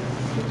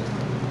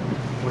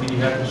 What do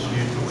you have to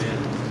shoot to win?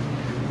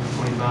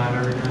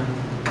 25 every time?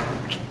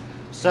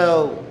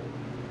 So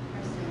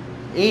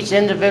each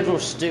individual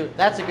student,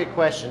 that's a good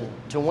question.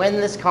 To win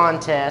this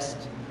contest,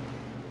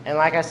 and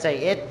like I say,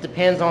 it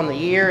depends on the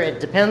year, it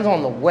depends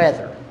on the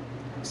weather.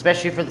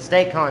 Especially for the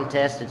state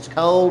contest, it's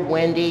cold,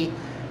 windy,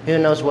 who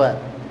knows what.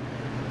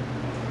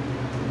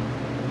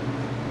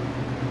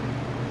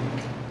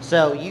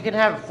 So you can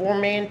have a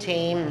 4-man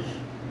team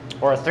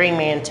or a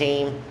 3-man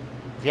team.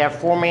 If you have a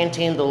 4-man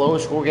team, the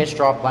lowest score gets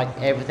dropped like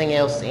everything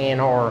else in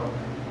our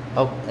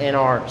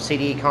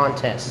CDE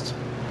contest.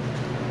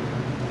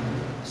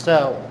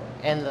 So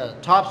And the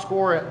top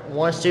score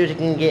one student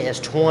can get is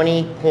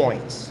 20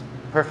 points.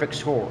 Perfect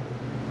score.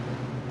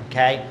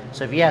 Okay?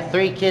 So if you have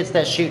 3 kids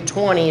that shoot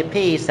 20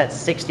 apiece, that's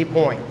 60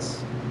 points.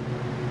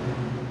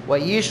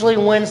 What usually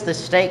wins the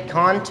state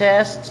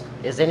contest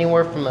is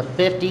anywhere from a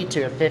 50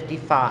 to a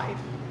 55.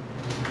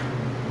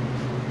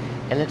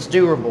 And it's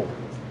doable.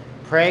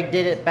 Prague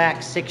did it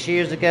back 6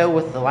 years ago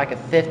with like a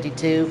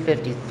 52,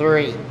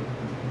 53.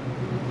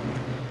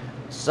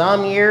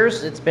 Some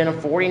years it's been a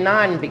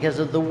 49 because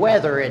of the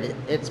weather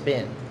it's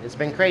been. It's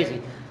been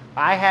crazy.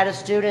 I had a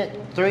student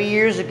 3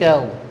 years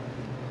ago,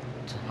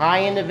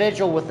 high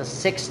individual with a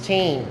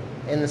 16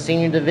 in the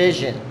senior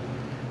division.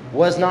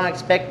 Was not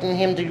expecting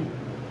him to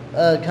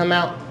come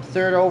out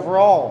 3rd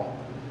overall.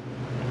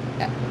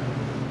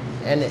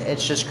 And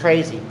it's just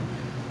crazy.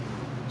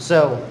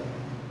 So,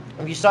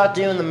 if you start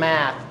doing the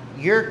math,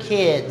 your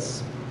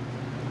kids,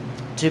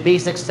 to be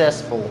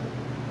successful,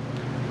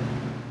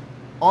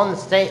 on the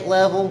state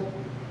level,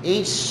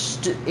 each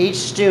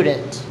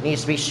student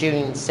needs to be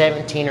shooting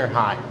 17 or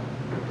higher.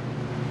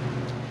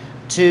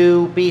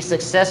 To be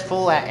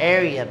successful at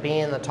area,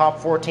 being in the top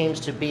 4 teams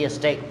to be a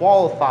state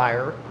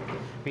qualifier,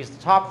 because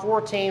the top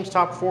 4 teams,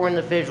 top 4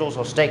 individuals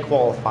are state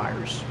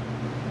qualifiers.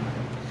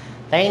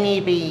 They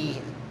need to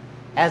be,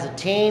 as a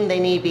team, they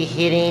need to be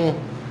hitting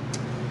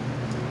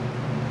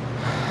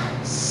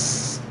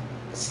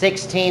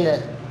 16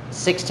 to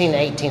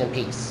 18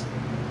 apiece.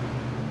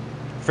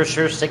 For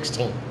sure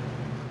 16.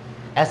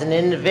 As an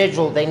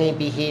individual, they need to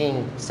be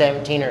hitting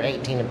 17 or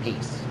 18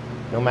 apiece,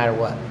 no matter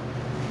what.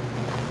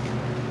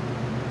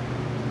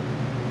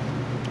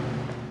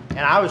 And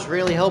I was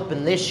really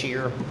hoping this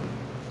year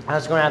I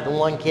was going to have the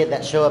one kid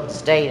that show up to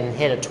state and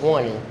hit a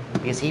 20,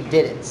 because he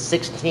did it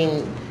 6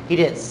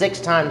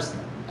 times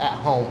at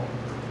home.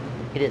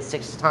 He did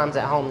 6 times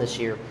at home this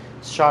year,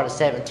 shot a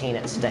 17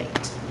 at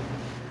state.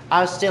 I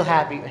was still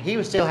happy. He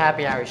was still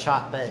happy how he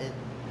shot, but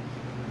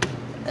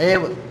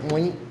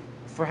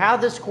for how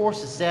this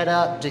course is set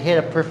up, to hit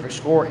a perfect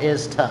score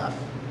is tough.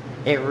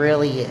 It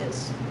really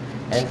is.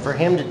 And for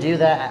him to do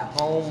that at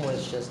home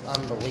was just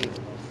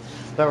unbelievable.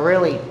 But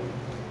really,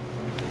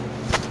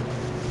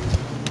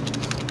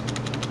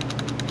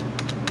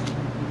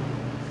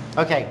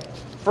 okay,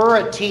 for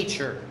a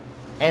teacher,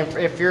 and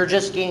if you're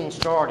just getting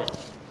started,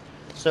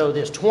 so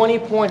there's 20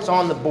 points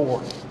on the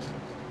board,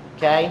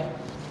 okay?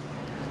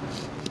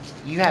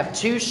 You have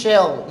 2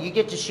 shell. You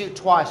get to shoot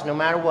twice no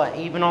matter what,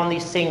 even on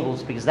these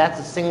singles, because that's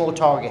a single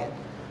target.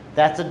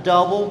 That's a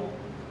double.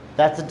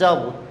 That's a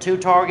double. 2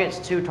 targets,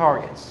 2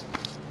 targets.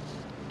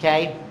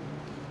 Okay?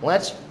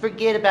 Let's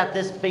forget about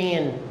this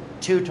being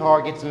 2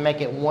 targets and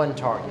make it 1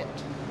 target.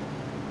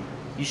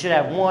 You should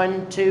have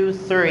 1, 2,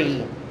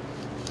 3.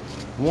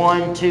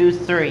 1, 2,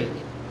 3.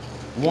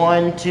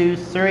 1, 2,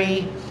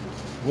 3.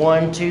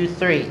 1, 2,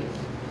 3.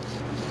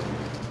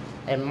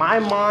 In my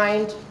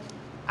mind,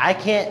 I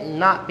can't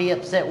not be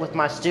upset with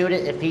my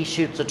student if he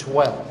shoots a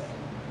 12.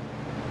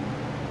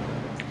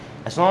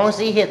 As long as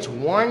he hits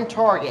 1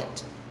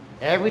 target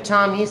every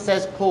time he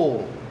says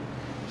pull,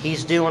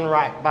 he's doing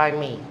right by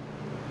me.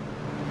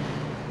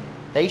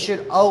 They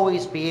should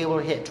always be able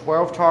to hit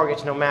 12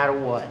 targets no matter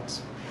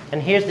what.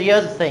 And here's the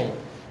other thing.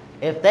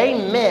 If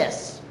they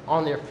miss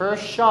on their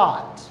first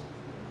shot,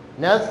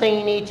 another thing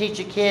you need to teach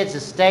your kids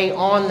is stay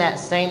on that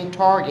same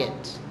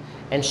target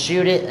and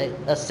shoot it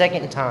a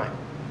second time.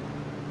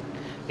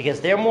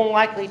 Because they're more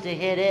likely to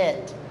hit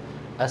it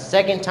a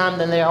second time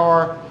than they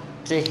are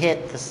to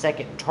hit the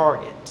second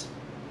target.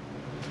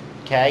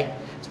 Okay?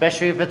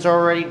 Especially if it's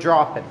already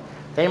dropping.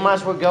 They might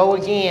as well go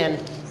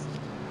again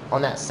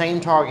on that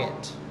same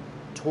target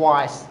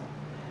twice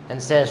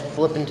instead of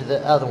flipping to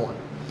the other one.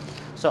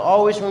 So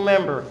always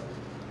remember,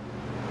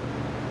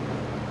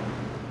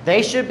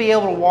 they should be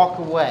able to walk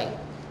away.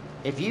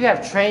 If you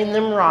have trained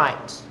them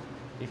right,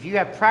 if you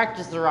have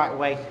practiced the right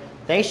way,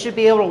 they should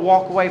be able to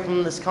walk away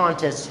from this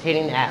contest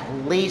hitting at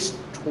least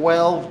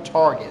 12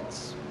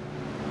 targets.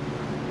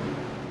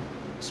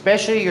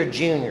 Especially your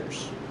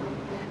juniors.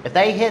 If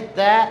they hit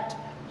that,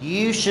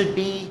 you should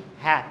be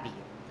happy.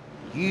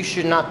 You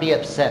should not be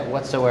upset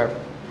whatsoever.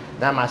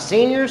 Now my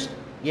seniors,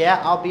 yeah,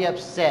 I'll be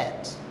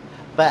upset.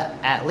 But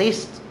at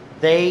least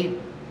they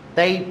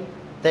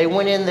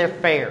went in there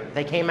fair.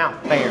 They came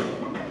out fair.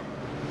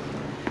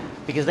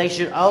 Because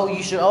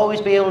you should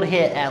always be able to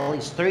hit at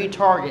least 3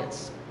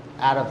 targets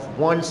out of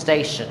 1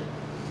 station.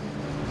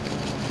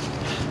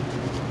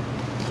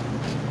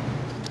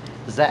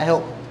 Does that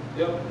help?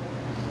 Yep.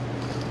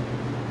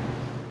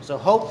 So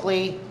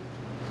hopefully,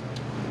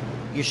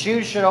 your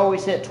shooters should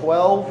always hit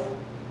 12.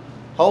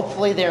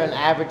 Hopefully they're an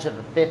average of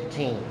a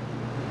 15.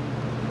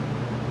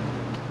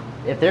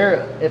 If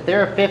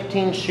they're a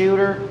 15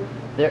 shooter,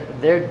 they're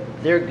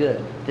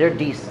good. They're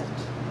decent.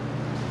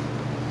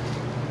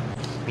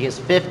 Because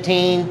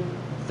 15,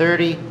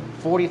 30,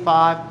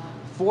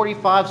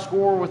 45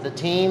 score with a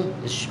team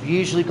is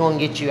usually going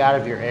to get you out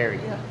of your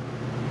area.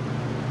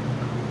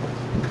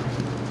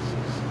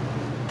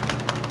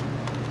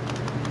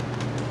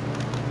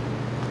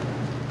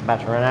 About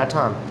to run out of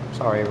time.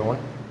 Sorry, everyone.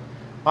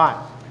 All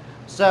right.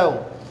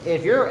 So,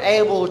 if you're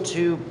able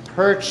to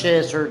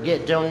purchase or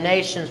get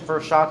donations for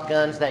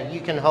shotguns that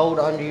you can hold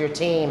under your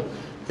team,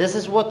 this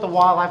is what the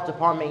wildlife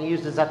department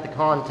uses at the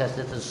contest.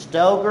 It's a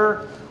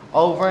Stoker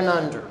over and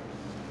under.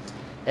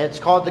 It's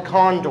called the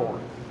Condor.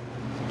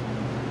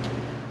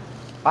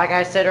 Like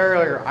I said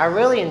earlier, I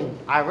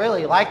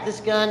really like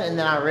this gun, and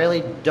then I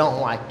really don't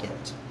like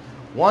it.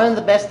 One of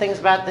the best things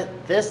about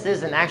this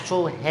is an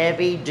actual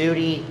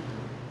heavy-duty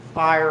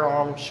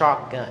firearm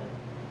shotgun.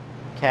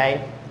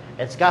 Okay?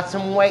 It's got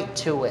some weight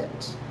to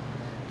it.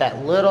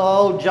 That little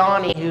old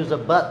Johnny who's a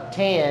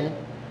 $110,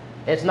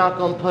 it's not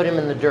going to put him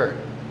in the dirt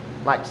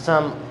like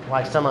some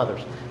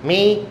others.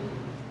 Me,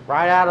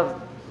 right out of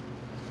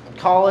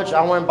college,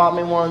 I went and bought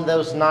me one of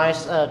those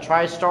nice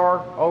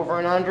TriStar over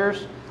and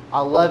unders. I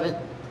love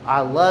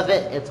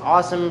it. It's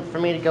awesome for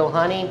me to go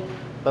hunting,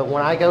 but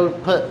when I go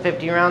put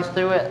 50 rounds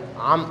through it,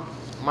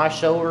 my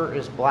shoulder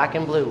is black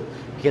and blue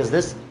because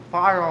this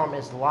firearm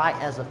is light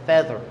as a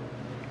feather.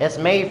 It's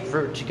made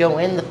to go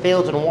in the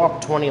fields and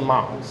walk 20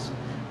 miles,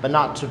 but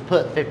not to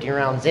put 50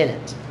 rounds in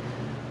it.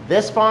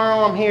 This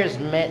firearm here is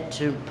meant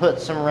to put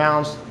some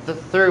rounds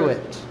through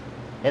it.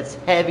 It's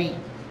heavy.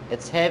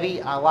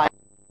 I like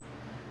it.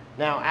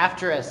 Now,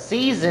 after a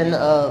season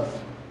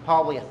of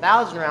probably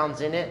 1,000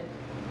 rounds in it,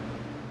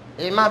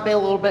 it might be a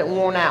little bit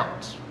worn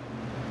out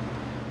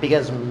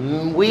because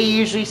we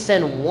usually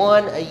send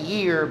one a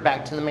year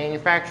back to the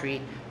manufacturer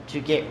to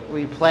get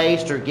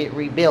replaced or get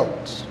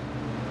rebuilt.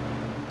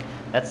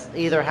 That's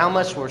either how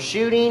much we're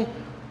shooting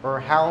or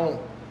how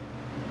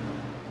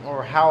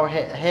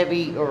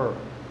heavy or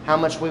how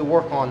much we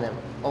work on them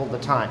all the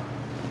time.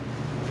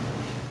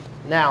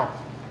 Now,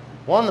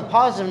 one of the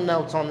positive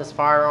notes on this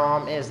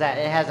firearm is that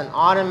it has an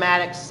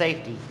automatic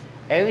safety.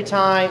 Every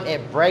time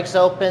it breaks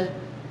open,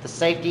 the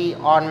safety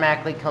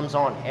automatically comes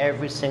on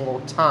every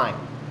single time.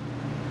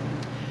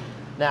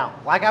 Now,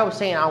 like I was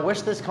saying, I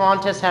wish this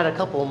contest had a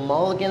couple of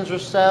mulligans or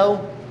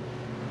so.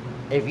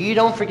 If you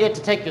don't forget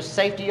to take your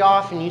safety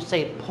off and you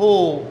say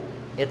pull,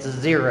 it's a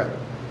 0.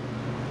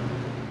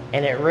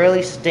 And it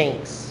really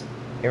stinks.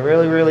 It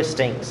really, really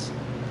stinks.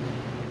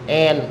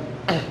 And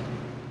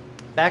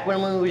back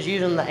when we was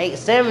using the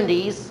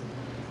 870s,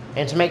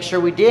 and to make sure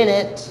we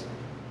didn't,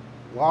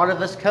 a lot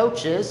of us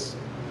coaches,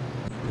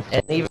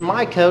 and even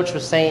my coach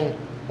was saying,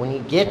 when you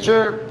get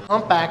your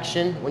pump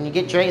action, when you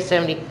get your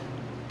 870,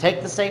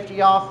 take the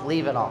safety off,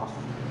 leave it off.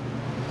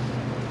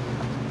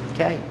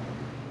 Okay,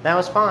 that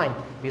was fine.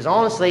 Because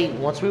honestly,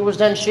 once we was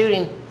done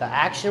shooting, the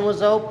action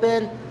was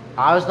open,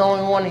 I was the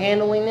only one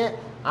handling it,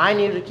 I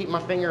needed to keep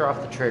my finger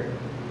off the trigger.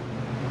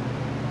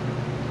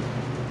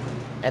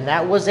 And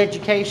that was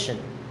education.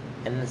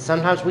 And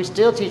sometimes we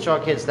still teach our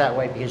kids that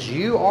way because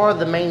you are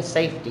the main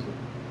safety.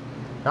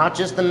 Not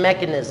just the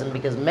mechanism,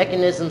 because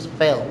mechanisms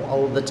fail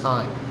all the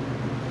time.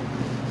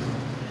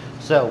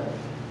 So,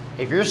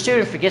 if your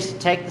student forgets to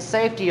take the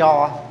safety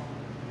off,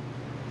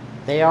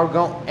 they are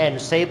going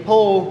and say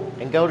pull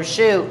and go to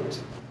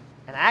shoot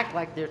and act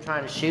like they're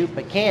trying to shoot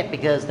but can't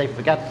because they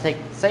forgot to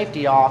take the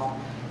safety off,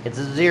 it's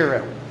a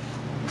 0.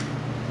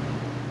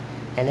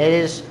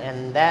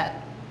 And that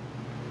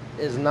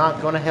is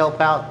not going to help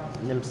out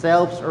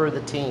themselves or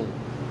the team.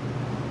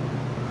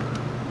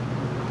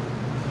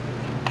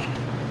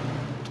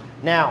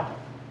 Now,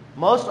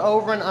 most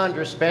over and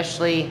under,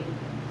 especially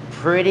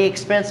pretty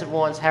expensive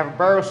ones, have a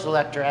barrel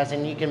selector, as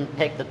in you can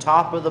pick the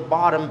top or the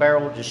bottom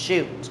barrel to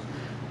shoot.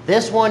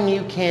 This one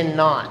you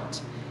cannot.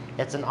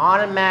 It's an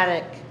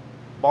automatic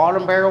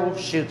bottom barrel,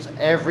 shoots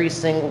every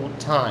single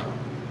time.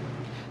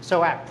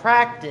 So at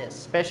practice,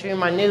 especially with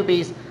my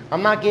newbies,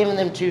 I'm not giving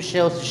them 2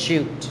 shells to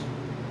shoot.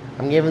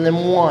 I'm giving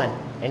them 1,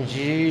 and it's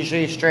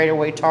usually a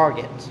straightaway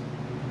target.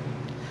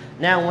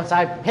 Now, once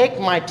I pick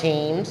my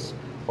teams,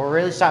 or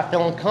really start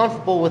feeling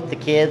comfortable with the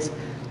kids,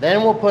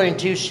 then we're putting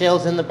 2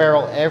 shells in the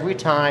barrel every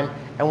time,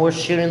 and we're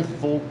shooting the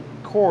full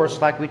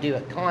course like we do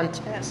at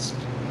contests.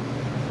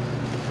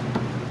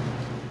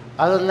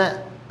 Other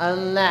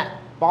than that,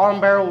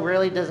 bottom barrel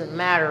really doesn't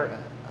matter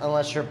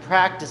unless you're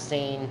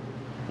practicing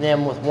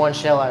them with 1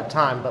 shell at a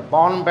time, but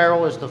bottom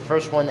barrel is the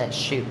first one that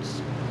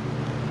shoots.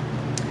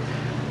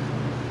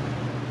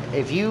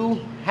 If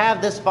you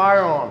have this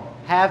firearm,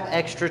 have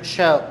extra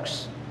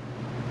chokes,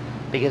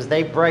 because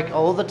they break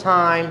all the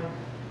time,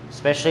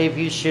 especially if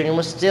you're shooting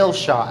with still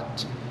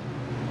shot.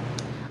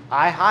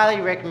 I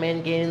highly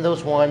recommend getting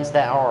those ones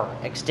that are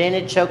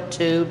extended choke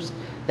tubes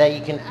that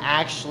you can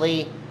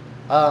actually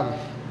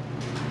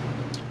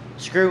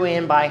screw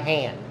in by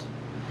hand.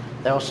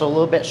 They're also a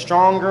little bit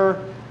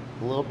stronger,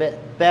 a little bit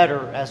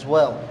better as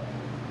well.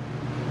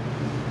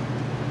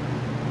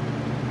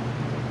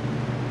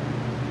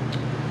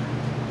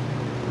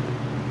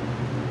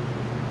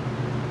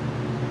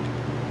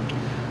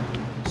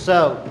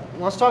 So,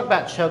 let's talk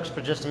about chokes for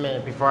just a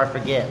minute before I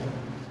forget.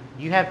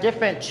 You have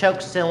different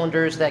choke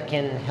cylinders that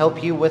can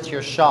help you with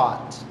your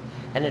shot.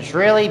 And it's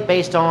really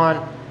based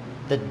on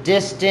the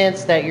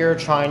distance that you're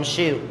trying to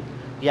shoot.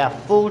 You have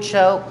full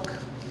choke,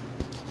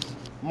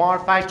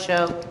 modified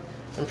choke,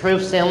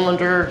 improved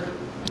cylinder,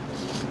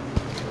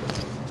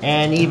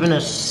 and even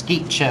a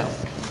skeet choke.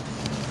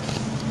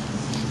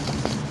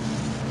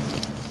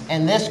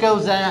 And this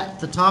goes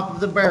at the top of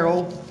the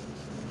barrel,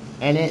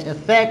 and it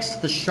affects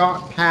the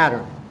shot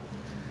pattern.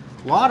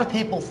 A lot of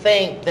people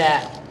think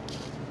that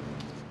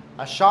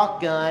a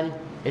shotgun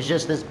is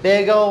just this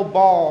big old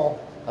ball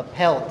of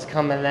pellets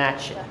coming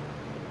at you.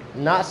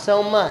 Not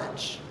so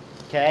much,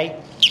 okay?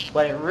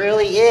 What it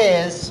really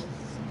is,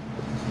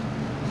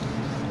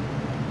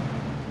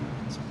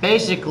 it's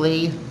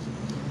basically,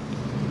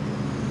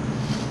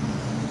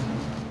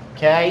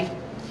 okay,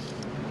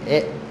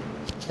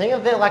 think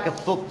of it like a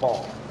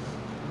football.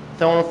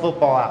 Throwing a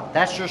football out.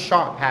 That's your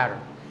shot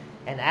pattern.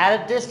 And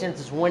at a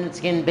distance is when it's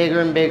getting bigger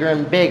and bigger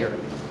and bigger.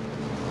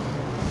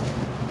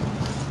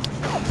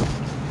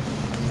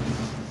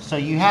 So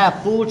you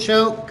have full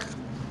choke.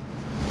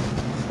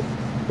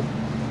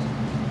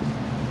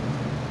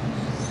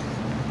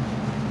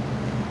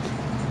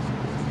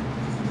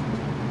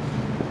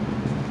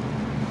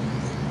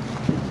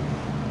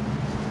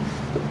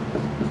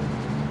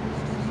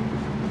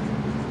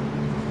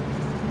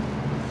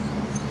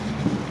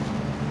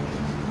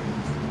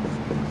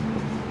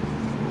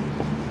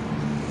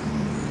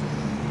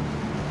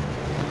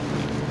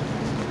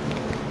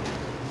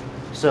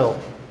 So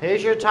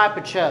here's your type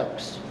of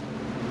chokes.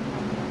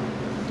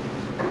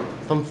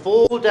 From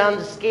full down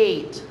to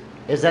skeet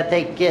is that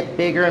they get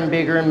bigger and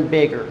bigger and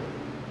bigger.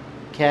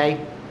 Okay?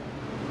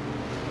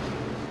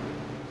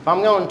 If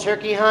I'm going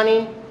turkey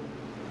hunting,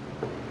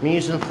 I'm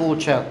using full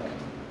choke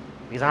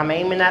because I'm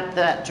aiming at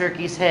that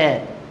turkey's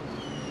head.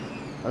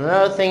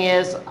 Another thing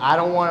is I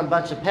don't want a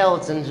bunch of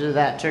pellets into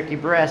that turkey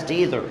breast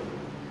either.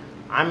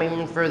 I'm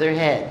aiming for their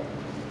head.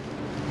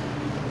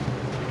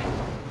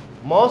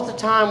 Most of the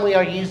time we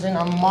are using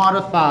a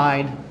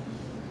modified,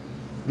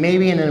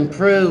 maybe an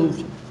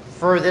improved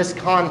for this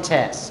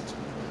contest.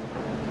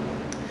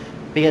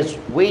 Because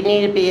we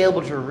need to be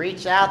able to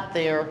reach out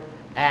there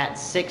at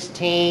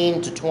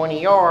 16 to 20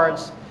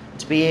 yards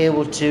to be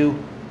able to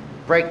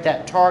break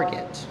that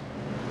target.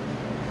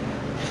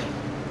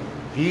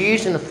 If you're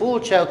using the full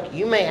choke,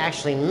 you may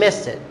actually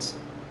miss it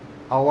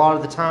a lot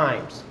of the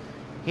times.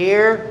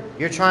 Here,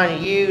 you're trying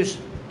to use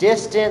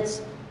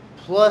distance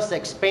plus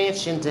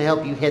expansion to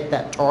help you hit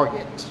that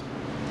target.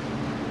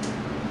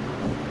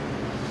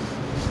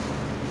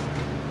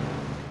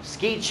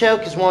 Skeet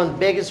choke is one of the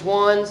biggest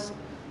ones.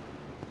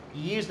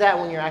 You use that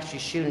when you're actually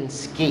shooting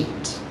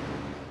skeet.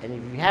 And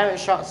if you haven't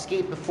shot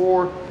skeet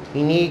before,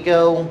 you need to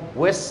go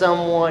with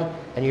someone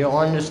and you'll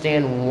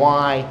understand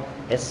why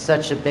it's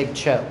such a big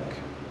choke.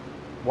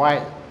 Why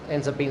it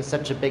ends up being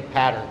such a big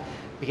pattern.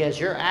 Because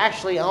you're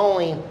actually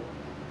only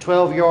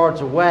 12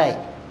 yards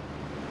away,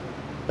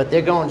 but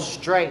they're going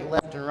straight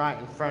left and right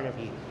in front of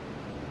you.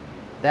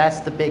 That's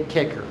the big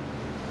kicker.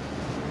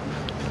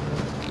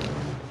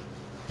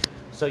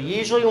 So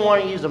usually you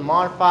want to use a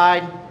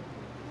modified,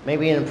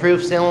 maybe an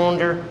improved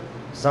cylinder.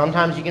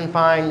 Sometimes you can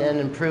find an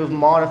improved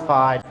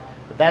modified,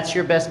 but that's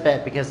your best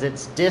bet because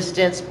it's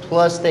distance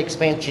plus the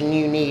expansion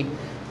you need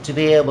to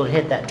be able to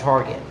hit that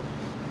target.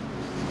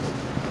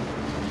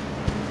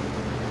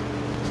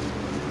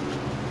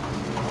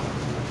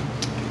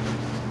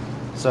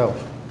 So,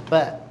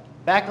 but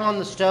back on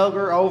the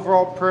Stoker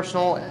overall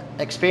personal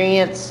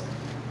experience,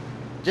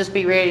 just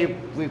be ready to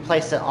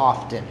replace it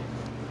often,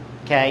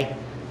 okay?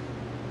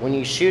 When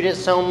you shoot it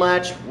so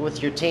much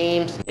with your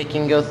teams, it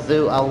can go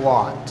through a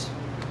lot.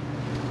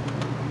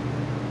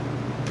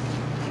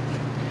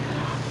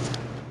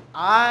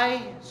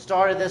 I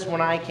started this when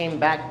I came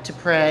back to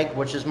Prague,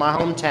 which is my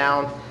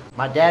hometown.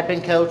 My dad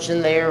been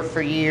coaching there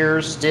for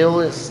years, still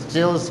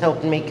is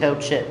helping me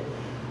coach it.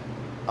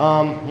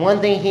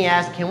 One thing he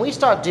asked, can we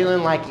start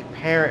doing like a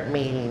parent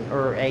meeting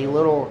or a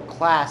little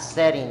class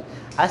setting?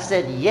 I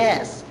said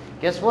yes.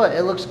 Guess what?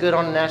 It looks good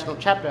on the national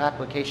chapter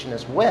application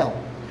as well.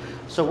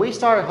 So we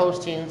started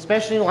hosting,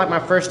 especially like my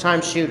first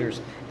time shooters.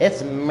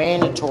 It's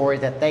mandatory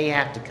that they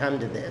have to come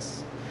to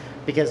this.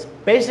 Because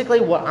basically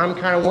what I'm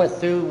kind of went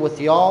through with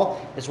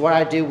y'all is what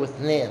I do with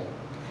them.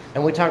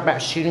 And we talk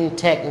about shooting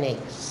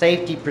techniques,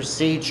 safety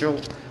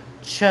procedural,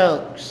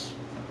 chokes,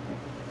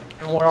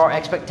 and what our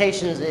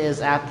expectations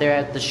is out there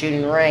at the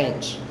shooting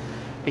range.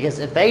 Because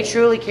if they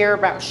truly care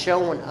about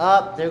showing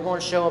up, they're going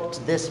to show up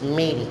to this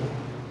meeting.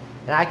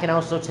 And I can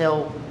also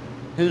tell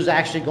who's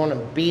actually going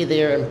to be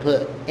there and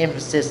put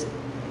emphasis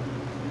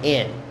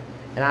in.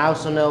 And I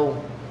also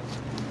know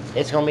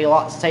it's going to be a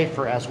lot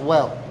safer as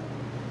well.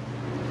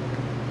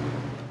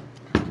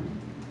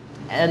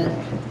 And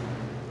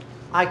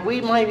like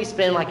we maybe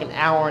spend like an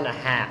hour and a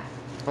half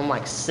from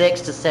like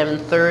 6 to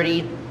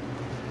 7:30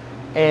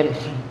 and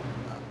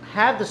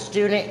have the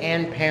student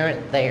and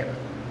parent there.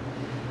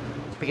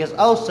 Because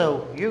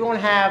also you're going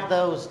to have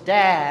those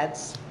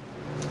dads,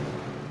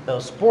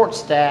 those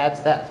sports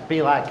dads that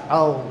be like,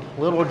 oh,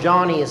 little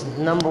Johnny is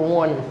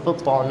 #1 in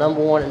football,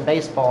 #1 in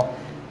baseball.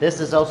 This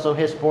is also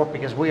his sport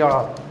because we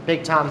are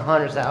big time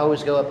hunters that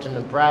always go up to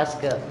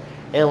Nebraska,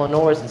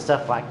 Illinois and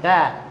stuff like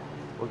that.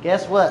 Well,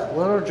 guess what?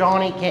 Little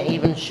Johnny can't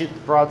even shoot the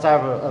broadside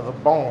of a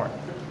barn.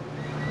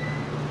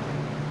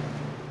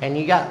 And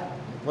you got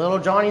little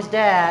Johnny's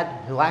dad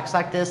who acts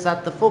like this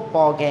at the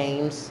football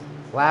games,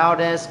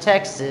 loud as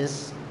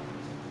Texas,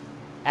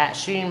 at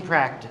shooting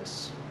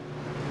practice.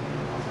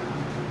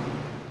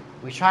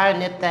 We try to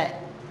nip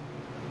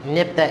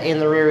that in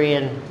the rear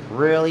end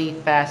really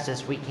fast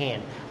as we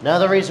can.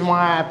 Another reason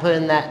why I put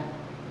in that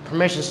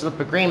permission slip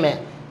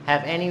agreement,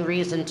 have any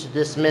reason to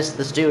dismiss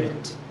the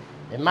student.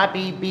 It might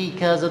be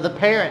because of the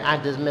parent I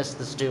dismissed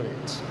the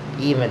student,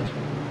 even.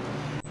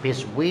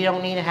 Because we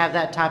don't need to have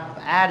that type of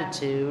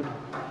attitude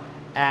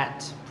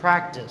at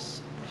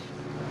practice.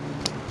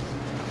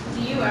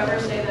 Do you ever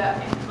say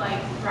that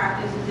like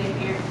practice is a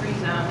parent-free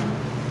zone?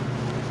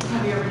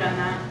 Have you ever done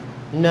that?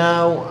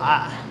 No,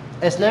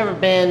 it's never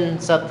been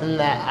something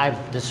that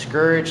I've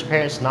discouraged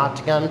parents not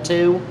to come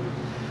to,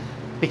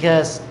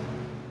 because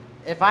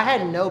if I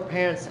had no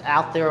parents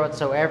out there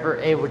whatsoever,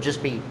 it would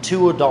just be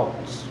 2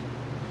 adults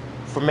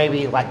for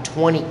maybe like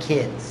 20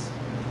 kids.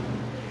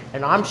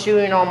 And I'm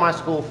shooting on my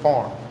school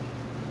farm.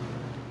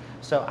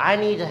 So I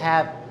need to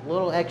have a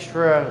little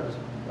extra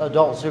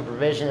adult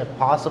supervision if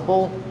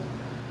possible.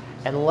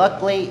 And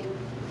luckily,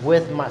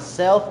 with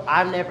myself,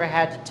 I've never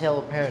had to tell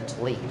a parent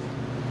to leave.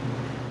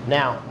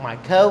 Now, my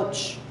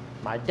coach,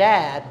 my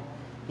dad,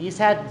 he's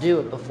had to do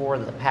it before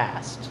in the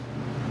past.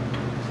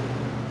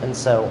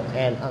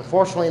 And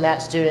unfortunately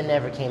that student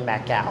never came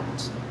back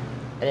out.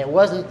 And it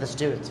wasn't the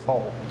student's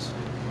fault.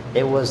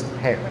 It was the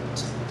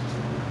parent.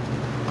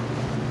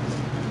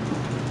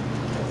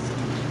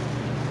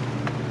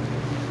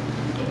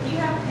 If you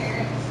have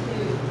parents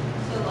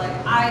so like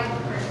I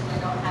personally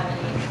don't have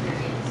any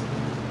experience,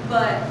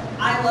 but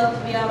I love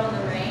to be out on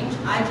the range.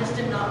 I just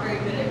am not very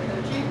good at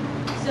coaching.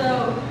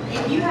 So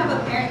if you have a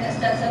parent that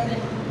steps up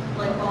and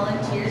like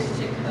volunteers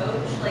to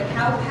coach, like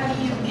how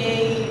do you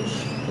gauge,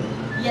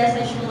 yes,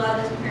 I should allow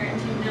this parent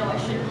to, no, I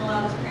shouldn't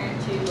allow this parent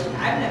to, like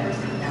I've never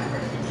seen that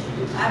person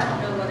shoot. I don't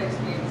know what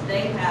experience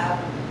they have.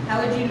 How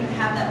would you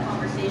have that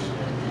conversation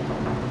with them?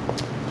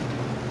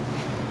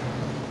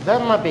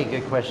 That might be a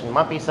good question. It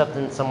might be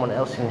something someone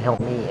else can help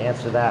me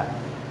answer that.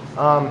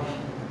 And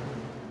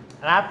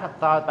I've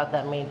thought about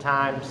that many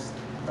times.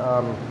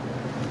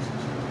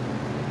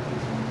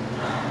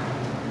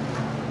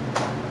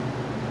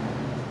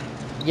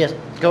 Yes,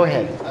 go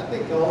ahead. I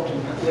think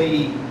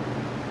ultimately,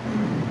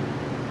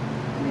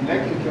 they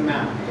can come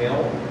out and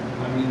help.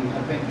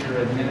 I think your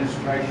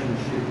administration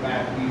should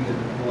back you to the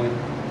point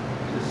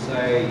to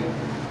say,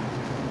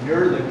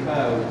 you're the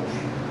coach,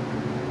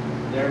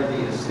 they're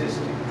the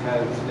assistant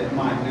coach that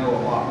might know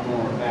a lot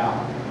more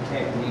about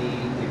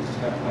technique and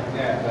stuff like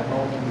that, but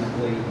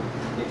ultimately,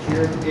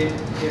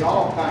 it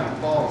all kind of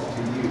falls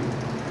to you,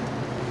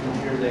 since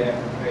you're the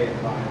FFA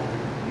advisor.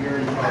 You're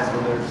in charge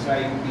of their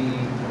safety,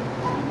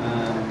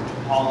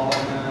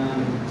 hauling them,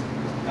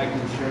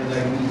 making sure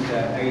they meet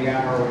the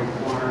 8-hour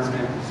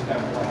requirement and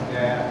stuff like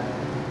that.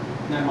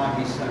 And that might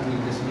be something you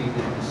just need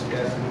to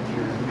discuss with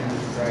your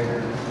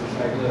administrator to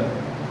say, look,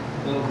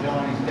 little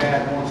Johnny's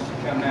dad wants to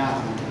come out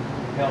and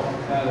help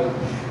coach.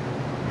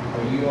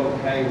 Are you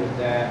okay with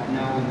that,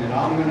 knowing that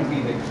I'm going to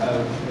be the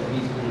coach, but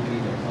he's going to be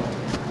the coach?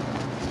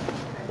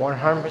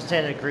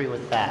 100% agree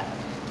with that.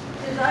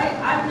 Because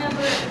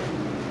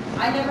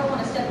I never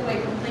want to step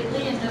away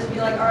completely and just be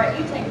like, all right,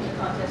 you take me to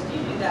contest, you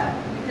do that,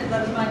 because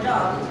that's my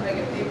job, that's what I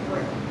get paid for.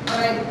 But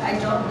I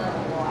don't know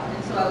a lot,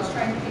 and so I was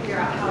trying to figure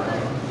out how to.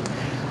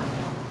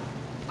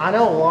 I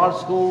know a lot of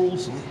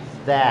schools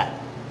that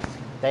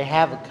they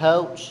have a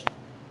coach,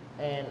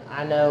 and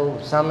I know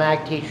some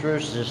ag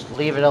teachers just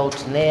leave it all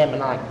to them,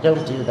 and I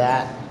don't do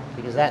that,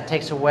 because that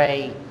takes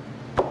away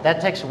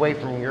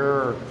from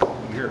your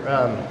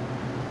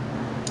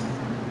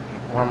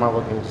what am I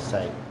looking to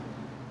say?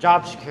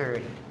 Job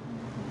security.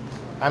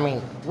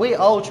 We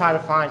all try to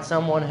find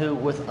someone who,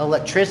 with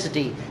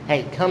electricity,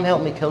 hey, come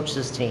help me coach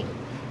this team.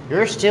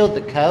 You're still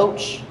the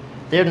coach.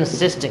 They're an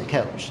assistant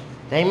coach.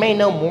 They may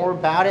know more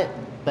about it,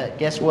 but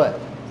guess what?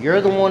 You're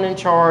the one in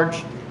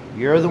charge.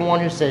 You're the one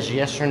who says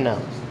yes or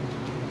no.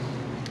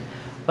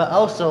 But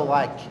also,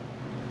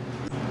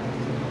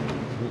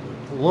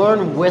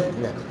 learn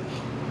with them.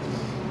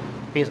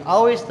 Because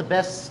always the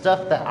best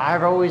stuff that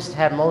I've always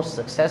had most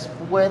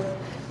successful with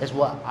is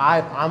what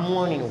I'm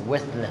learning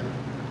with them.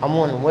 I'm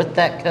learning with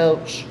that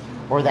coach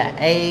or that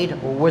aide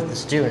or with the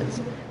students.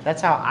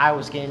 That's how I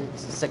was getting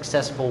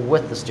successful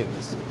with the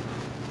students.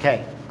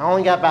 Okay, I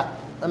only got about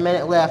a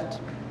minute left.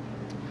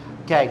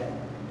 Okay.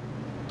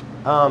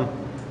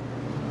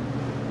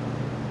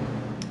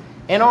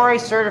 NRA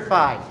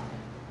certified.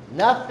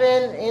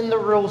 Nothing in the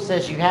rule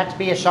says you have to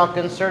be a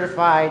shotgun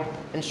certified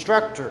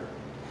instructor.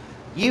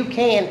 You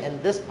can,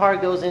 and this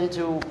part goes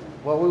into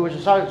what we were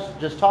just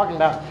talking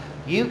about,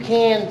 you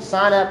can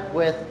sign up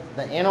with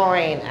the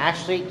NRA and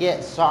actually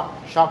get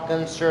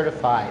shotgun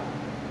certified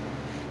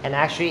and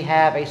actually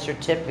have a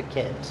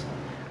certificate,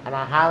 and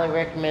I highly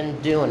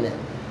recommend doing it.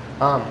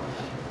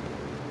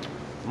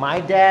 My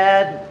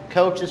dad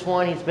coaches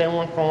one. He's been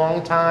one for a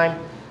long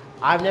time.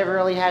 I've never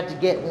really had to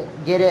get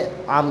it.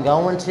 I'm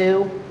going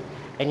to,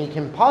 and you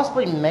can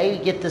possibly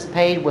maybe get this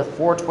paid with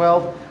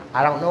 412.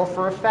 I don't know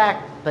for a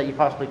fact, but you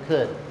possibly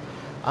could.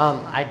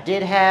 I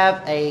did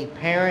have a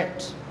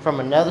parent from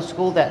another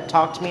school that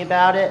talked to me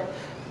about it.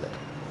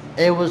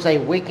 It was a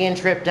weekend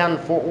trip down to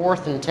Fort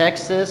Worth in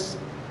Texas.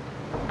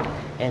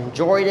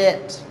 Enjoyed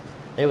it.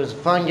 It was a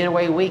fun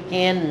getaway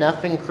weekend,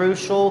 nothing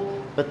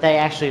crucial, but they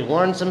actually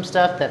learned some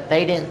stuff that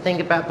they didn't think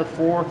about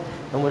before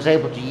and was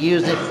able to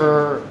use it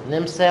for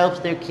themselves,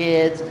 their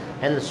kids,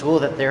 and the school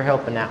that they're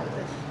helping out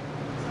with.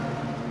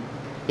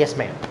 Yes,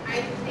 ma'am.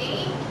 I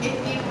think if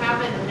you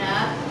have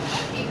enough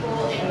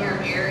people in your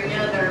area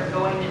that are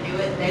going to do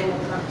it, they will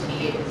come to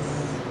you.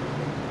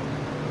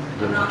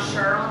 I'm not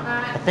sure on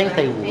that. I think but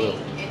they I will.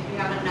 think if you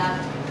have enough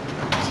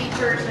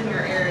teachers in your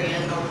area,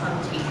 they'll come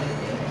to you to do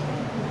it.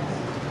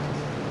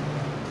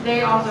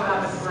 They also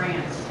have a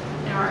grant.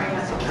 NRA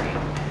has a grant, I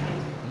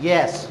think.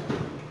 Yes.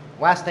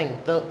 Last thing,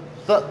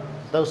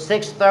 those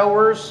 6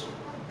 throwers,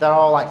 they're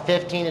all like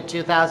 15 to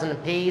 2,000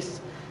 apiece.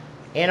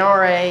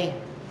 NRA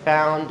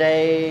found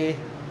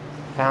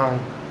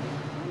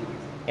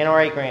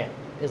NRA grant.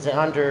 Is it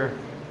under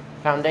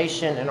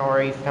Foundation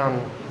NRA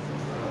found?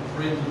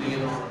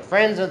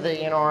 Friends of the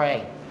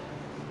NRA.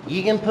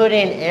 You can put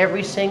in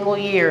every single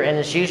year, and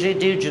it's usually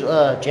due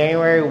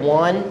January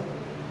 1.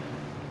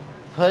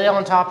 Put it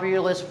on top of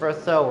your list for a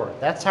thrower.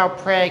 That's how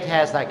Prague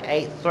has like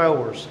 8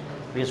 throwers,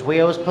 because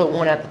we always put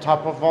one at the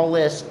top of our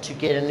list to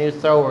get a new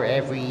thrower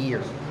every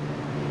year.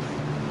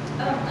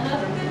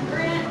 Another good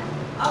grant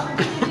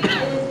opportunity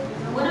is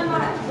one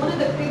of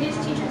the previous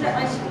teachers at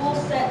my school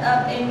set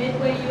up a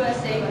Midway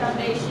USA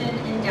Foundation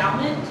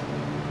endowment,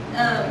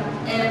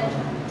 and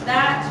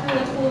that's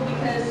really cool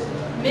because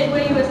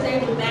Midway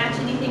USA will match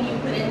anything you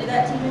put into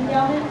that team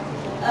endowment.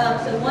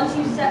 So once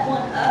you set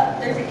one up,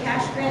 there's a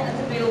cash grant that's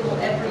available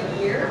every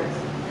year,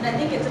 and I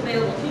think it's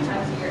available 2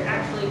 times a year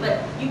actually.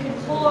 But you can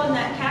pull on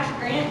that cash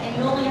grant, and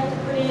you only have to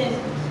put in,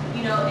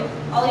 you know, if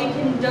all you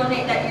can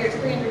donate that year is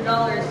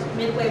 $300,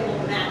 Midway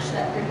will match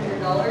that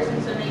 $300,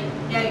 and so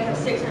now you have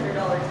 $600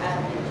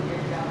 added into your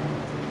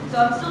endowment. So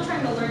I'm still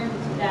trying to learn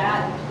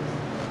that,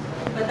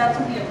 but that's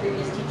something a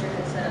previous teacher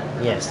had set up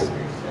for Yes.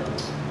 instructors,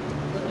 so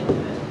look into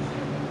it.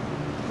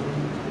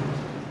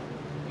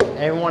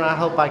 Everyone, I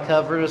hope I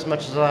covered as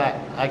much as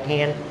I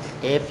can.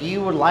 If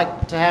you would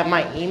like to have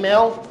my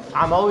email,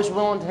 I'm always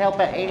willing to help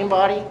out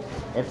anybody.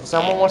 If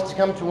someone wants to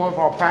come to one of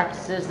our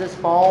practices this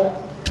fall,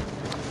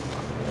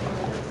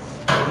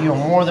 you're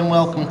more than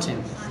welcome to.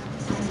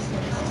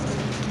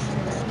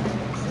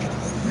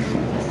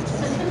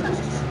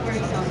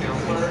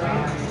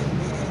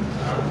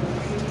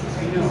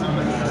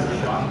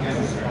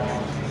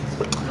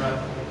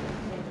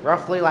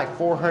 Roughly like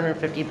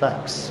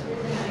 $450.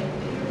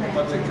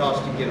 What's it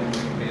cost to get them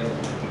refilled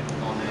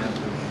on that?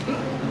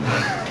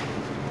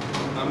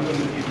 I'm gonna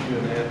give you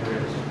an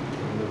address.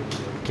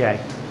 Okay.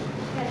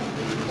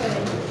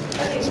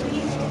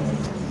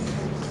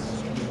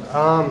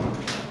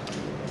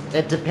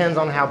 It depends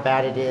on how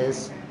bad it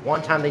is.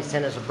 One time they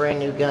sent us a brand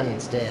new gun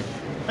instead.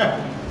 Are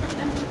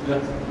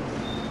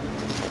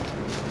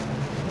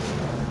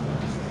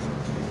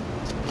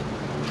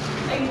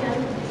you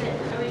done? Is it?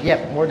 Are we-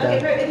 Yep, we're done. Okay,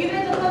 great. If you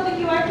guys will flip the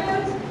QR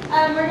codes,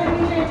 we're going to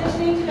be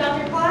transitioning to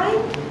Dr.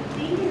 Clyde.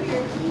 Thank you for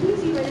your keys.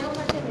 You were now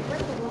much in the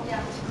break.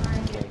 Yeah.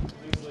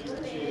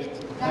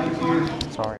 Thank you. Sorry.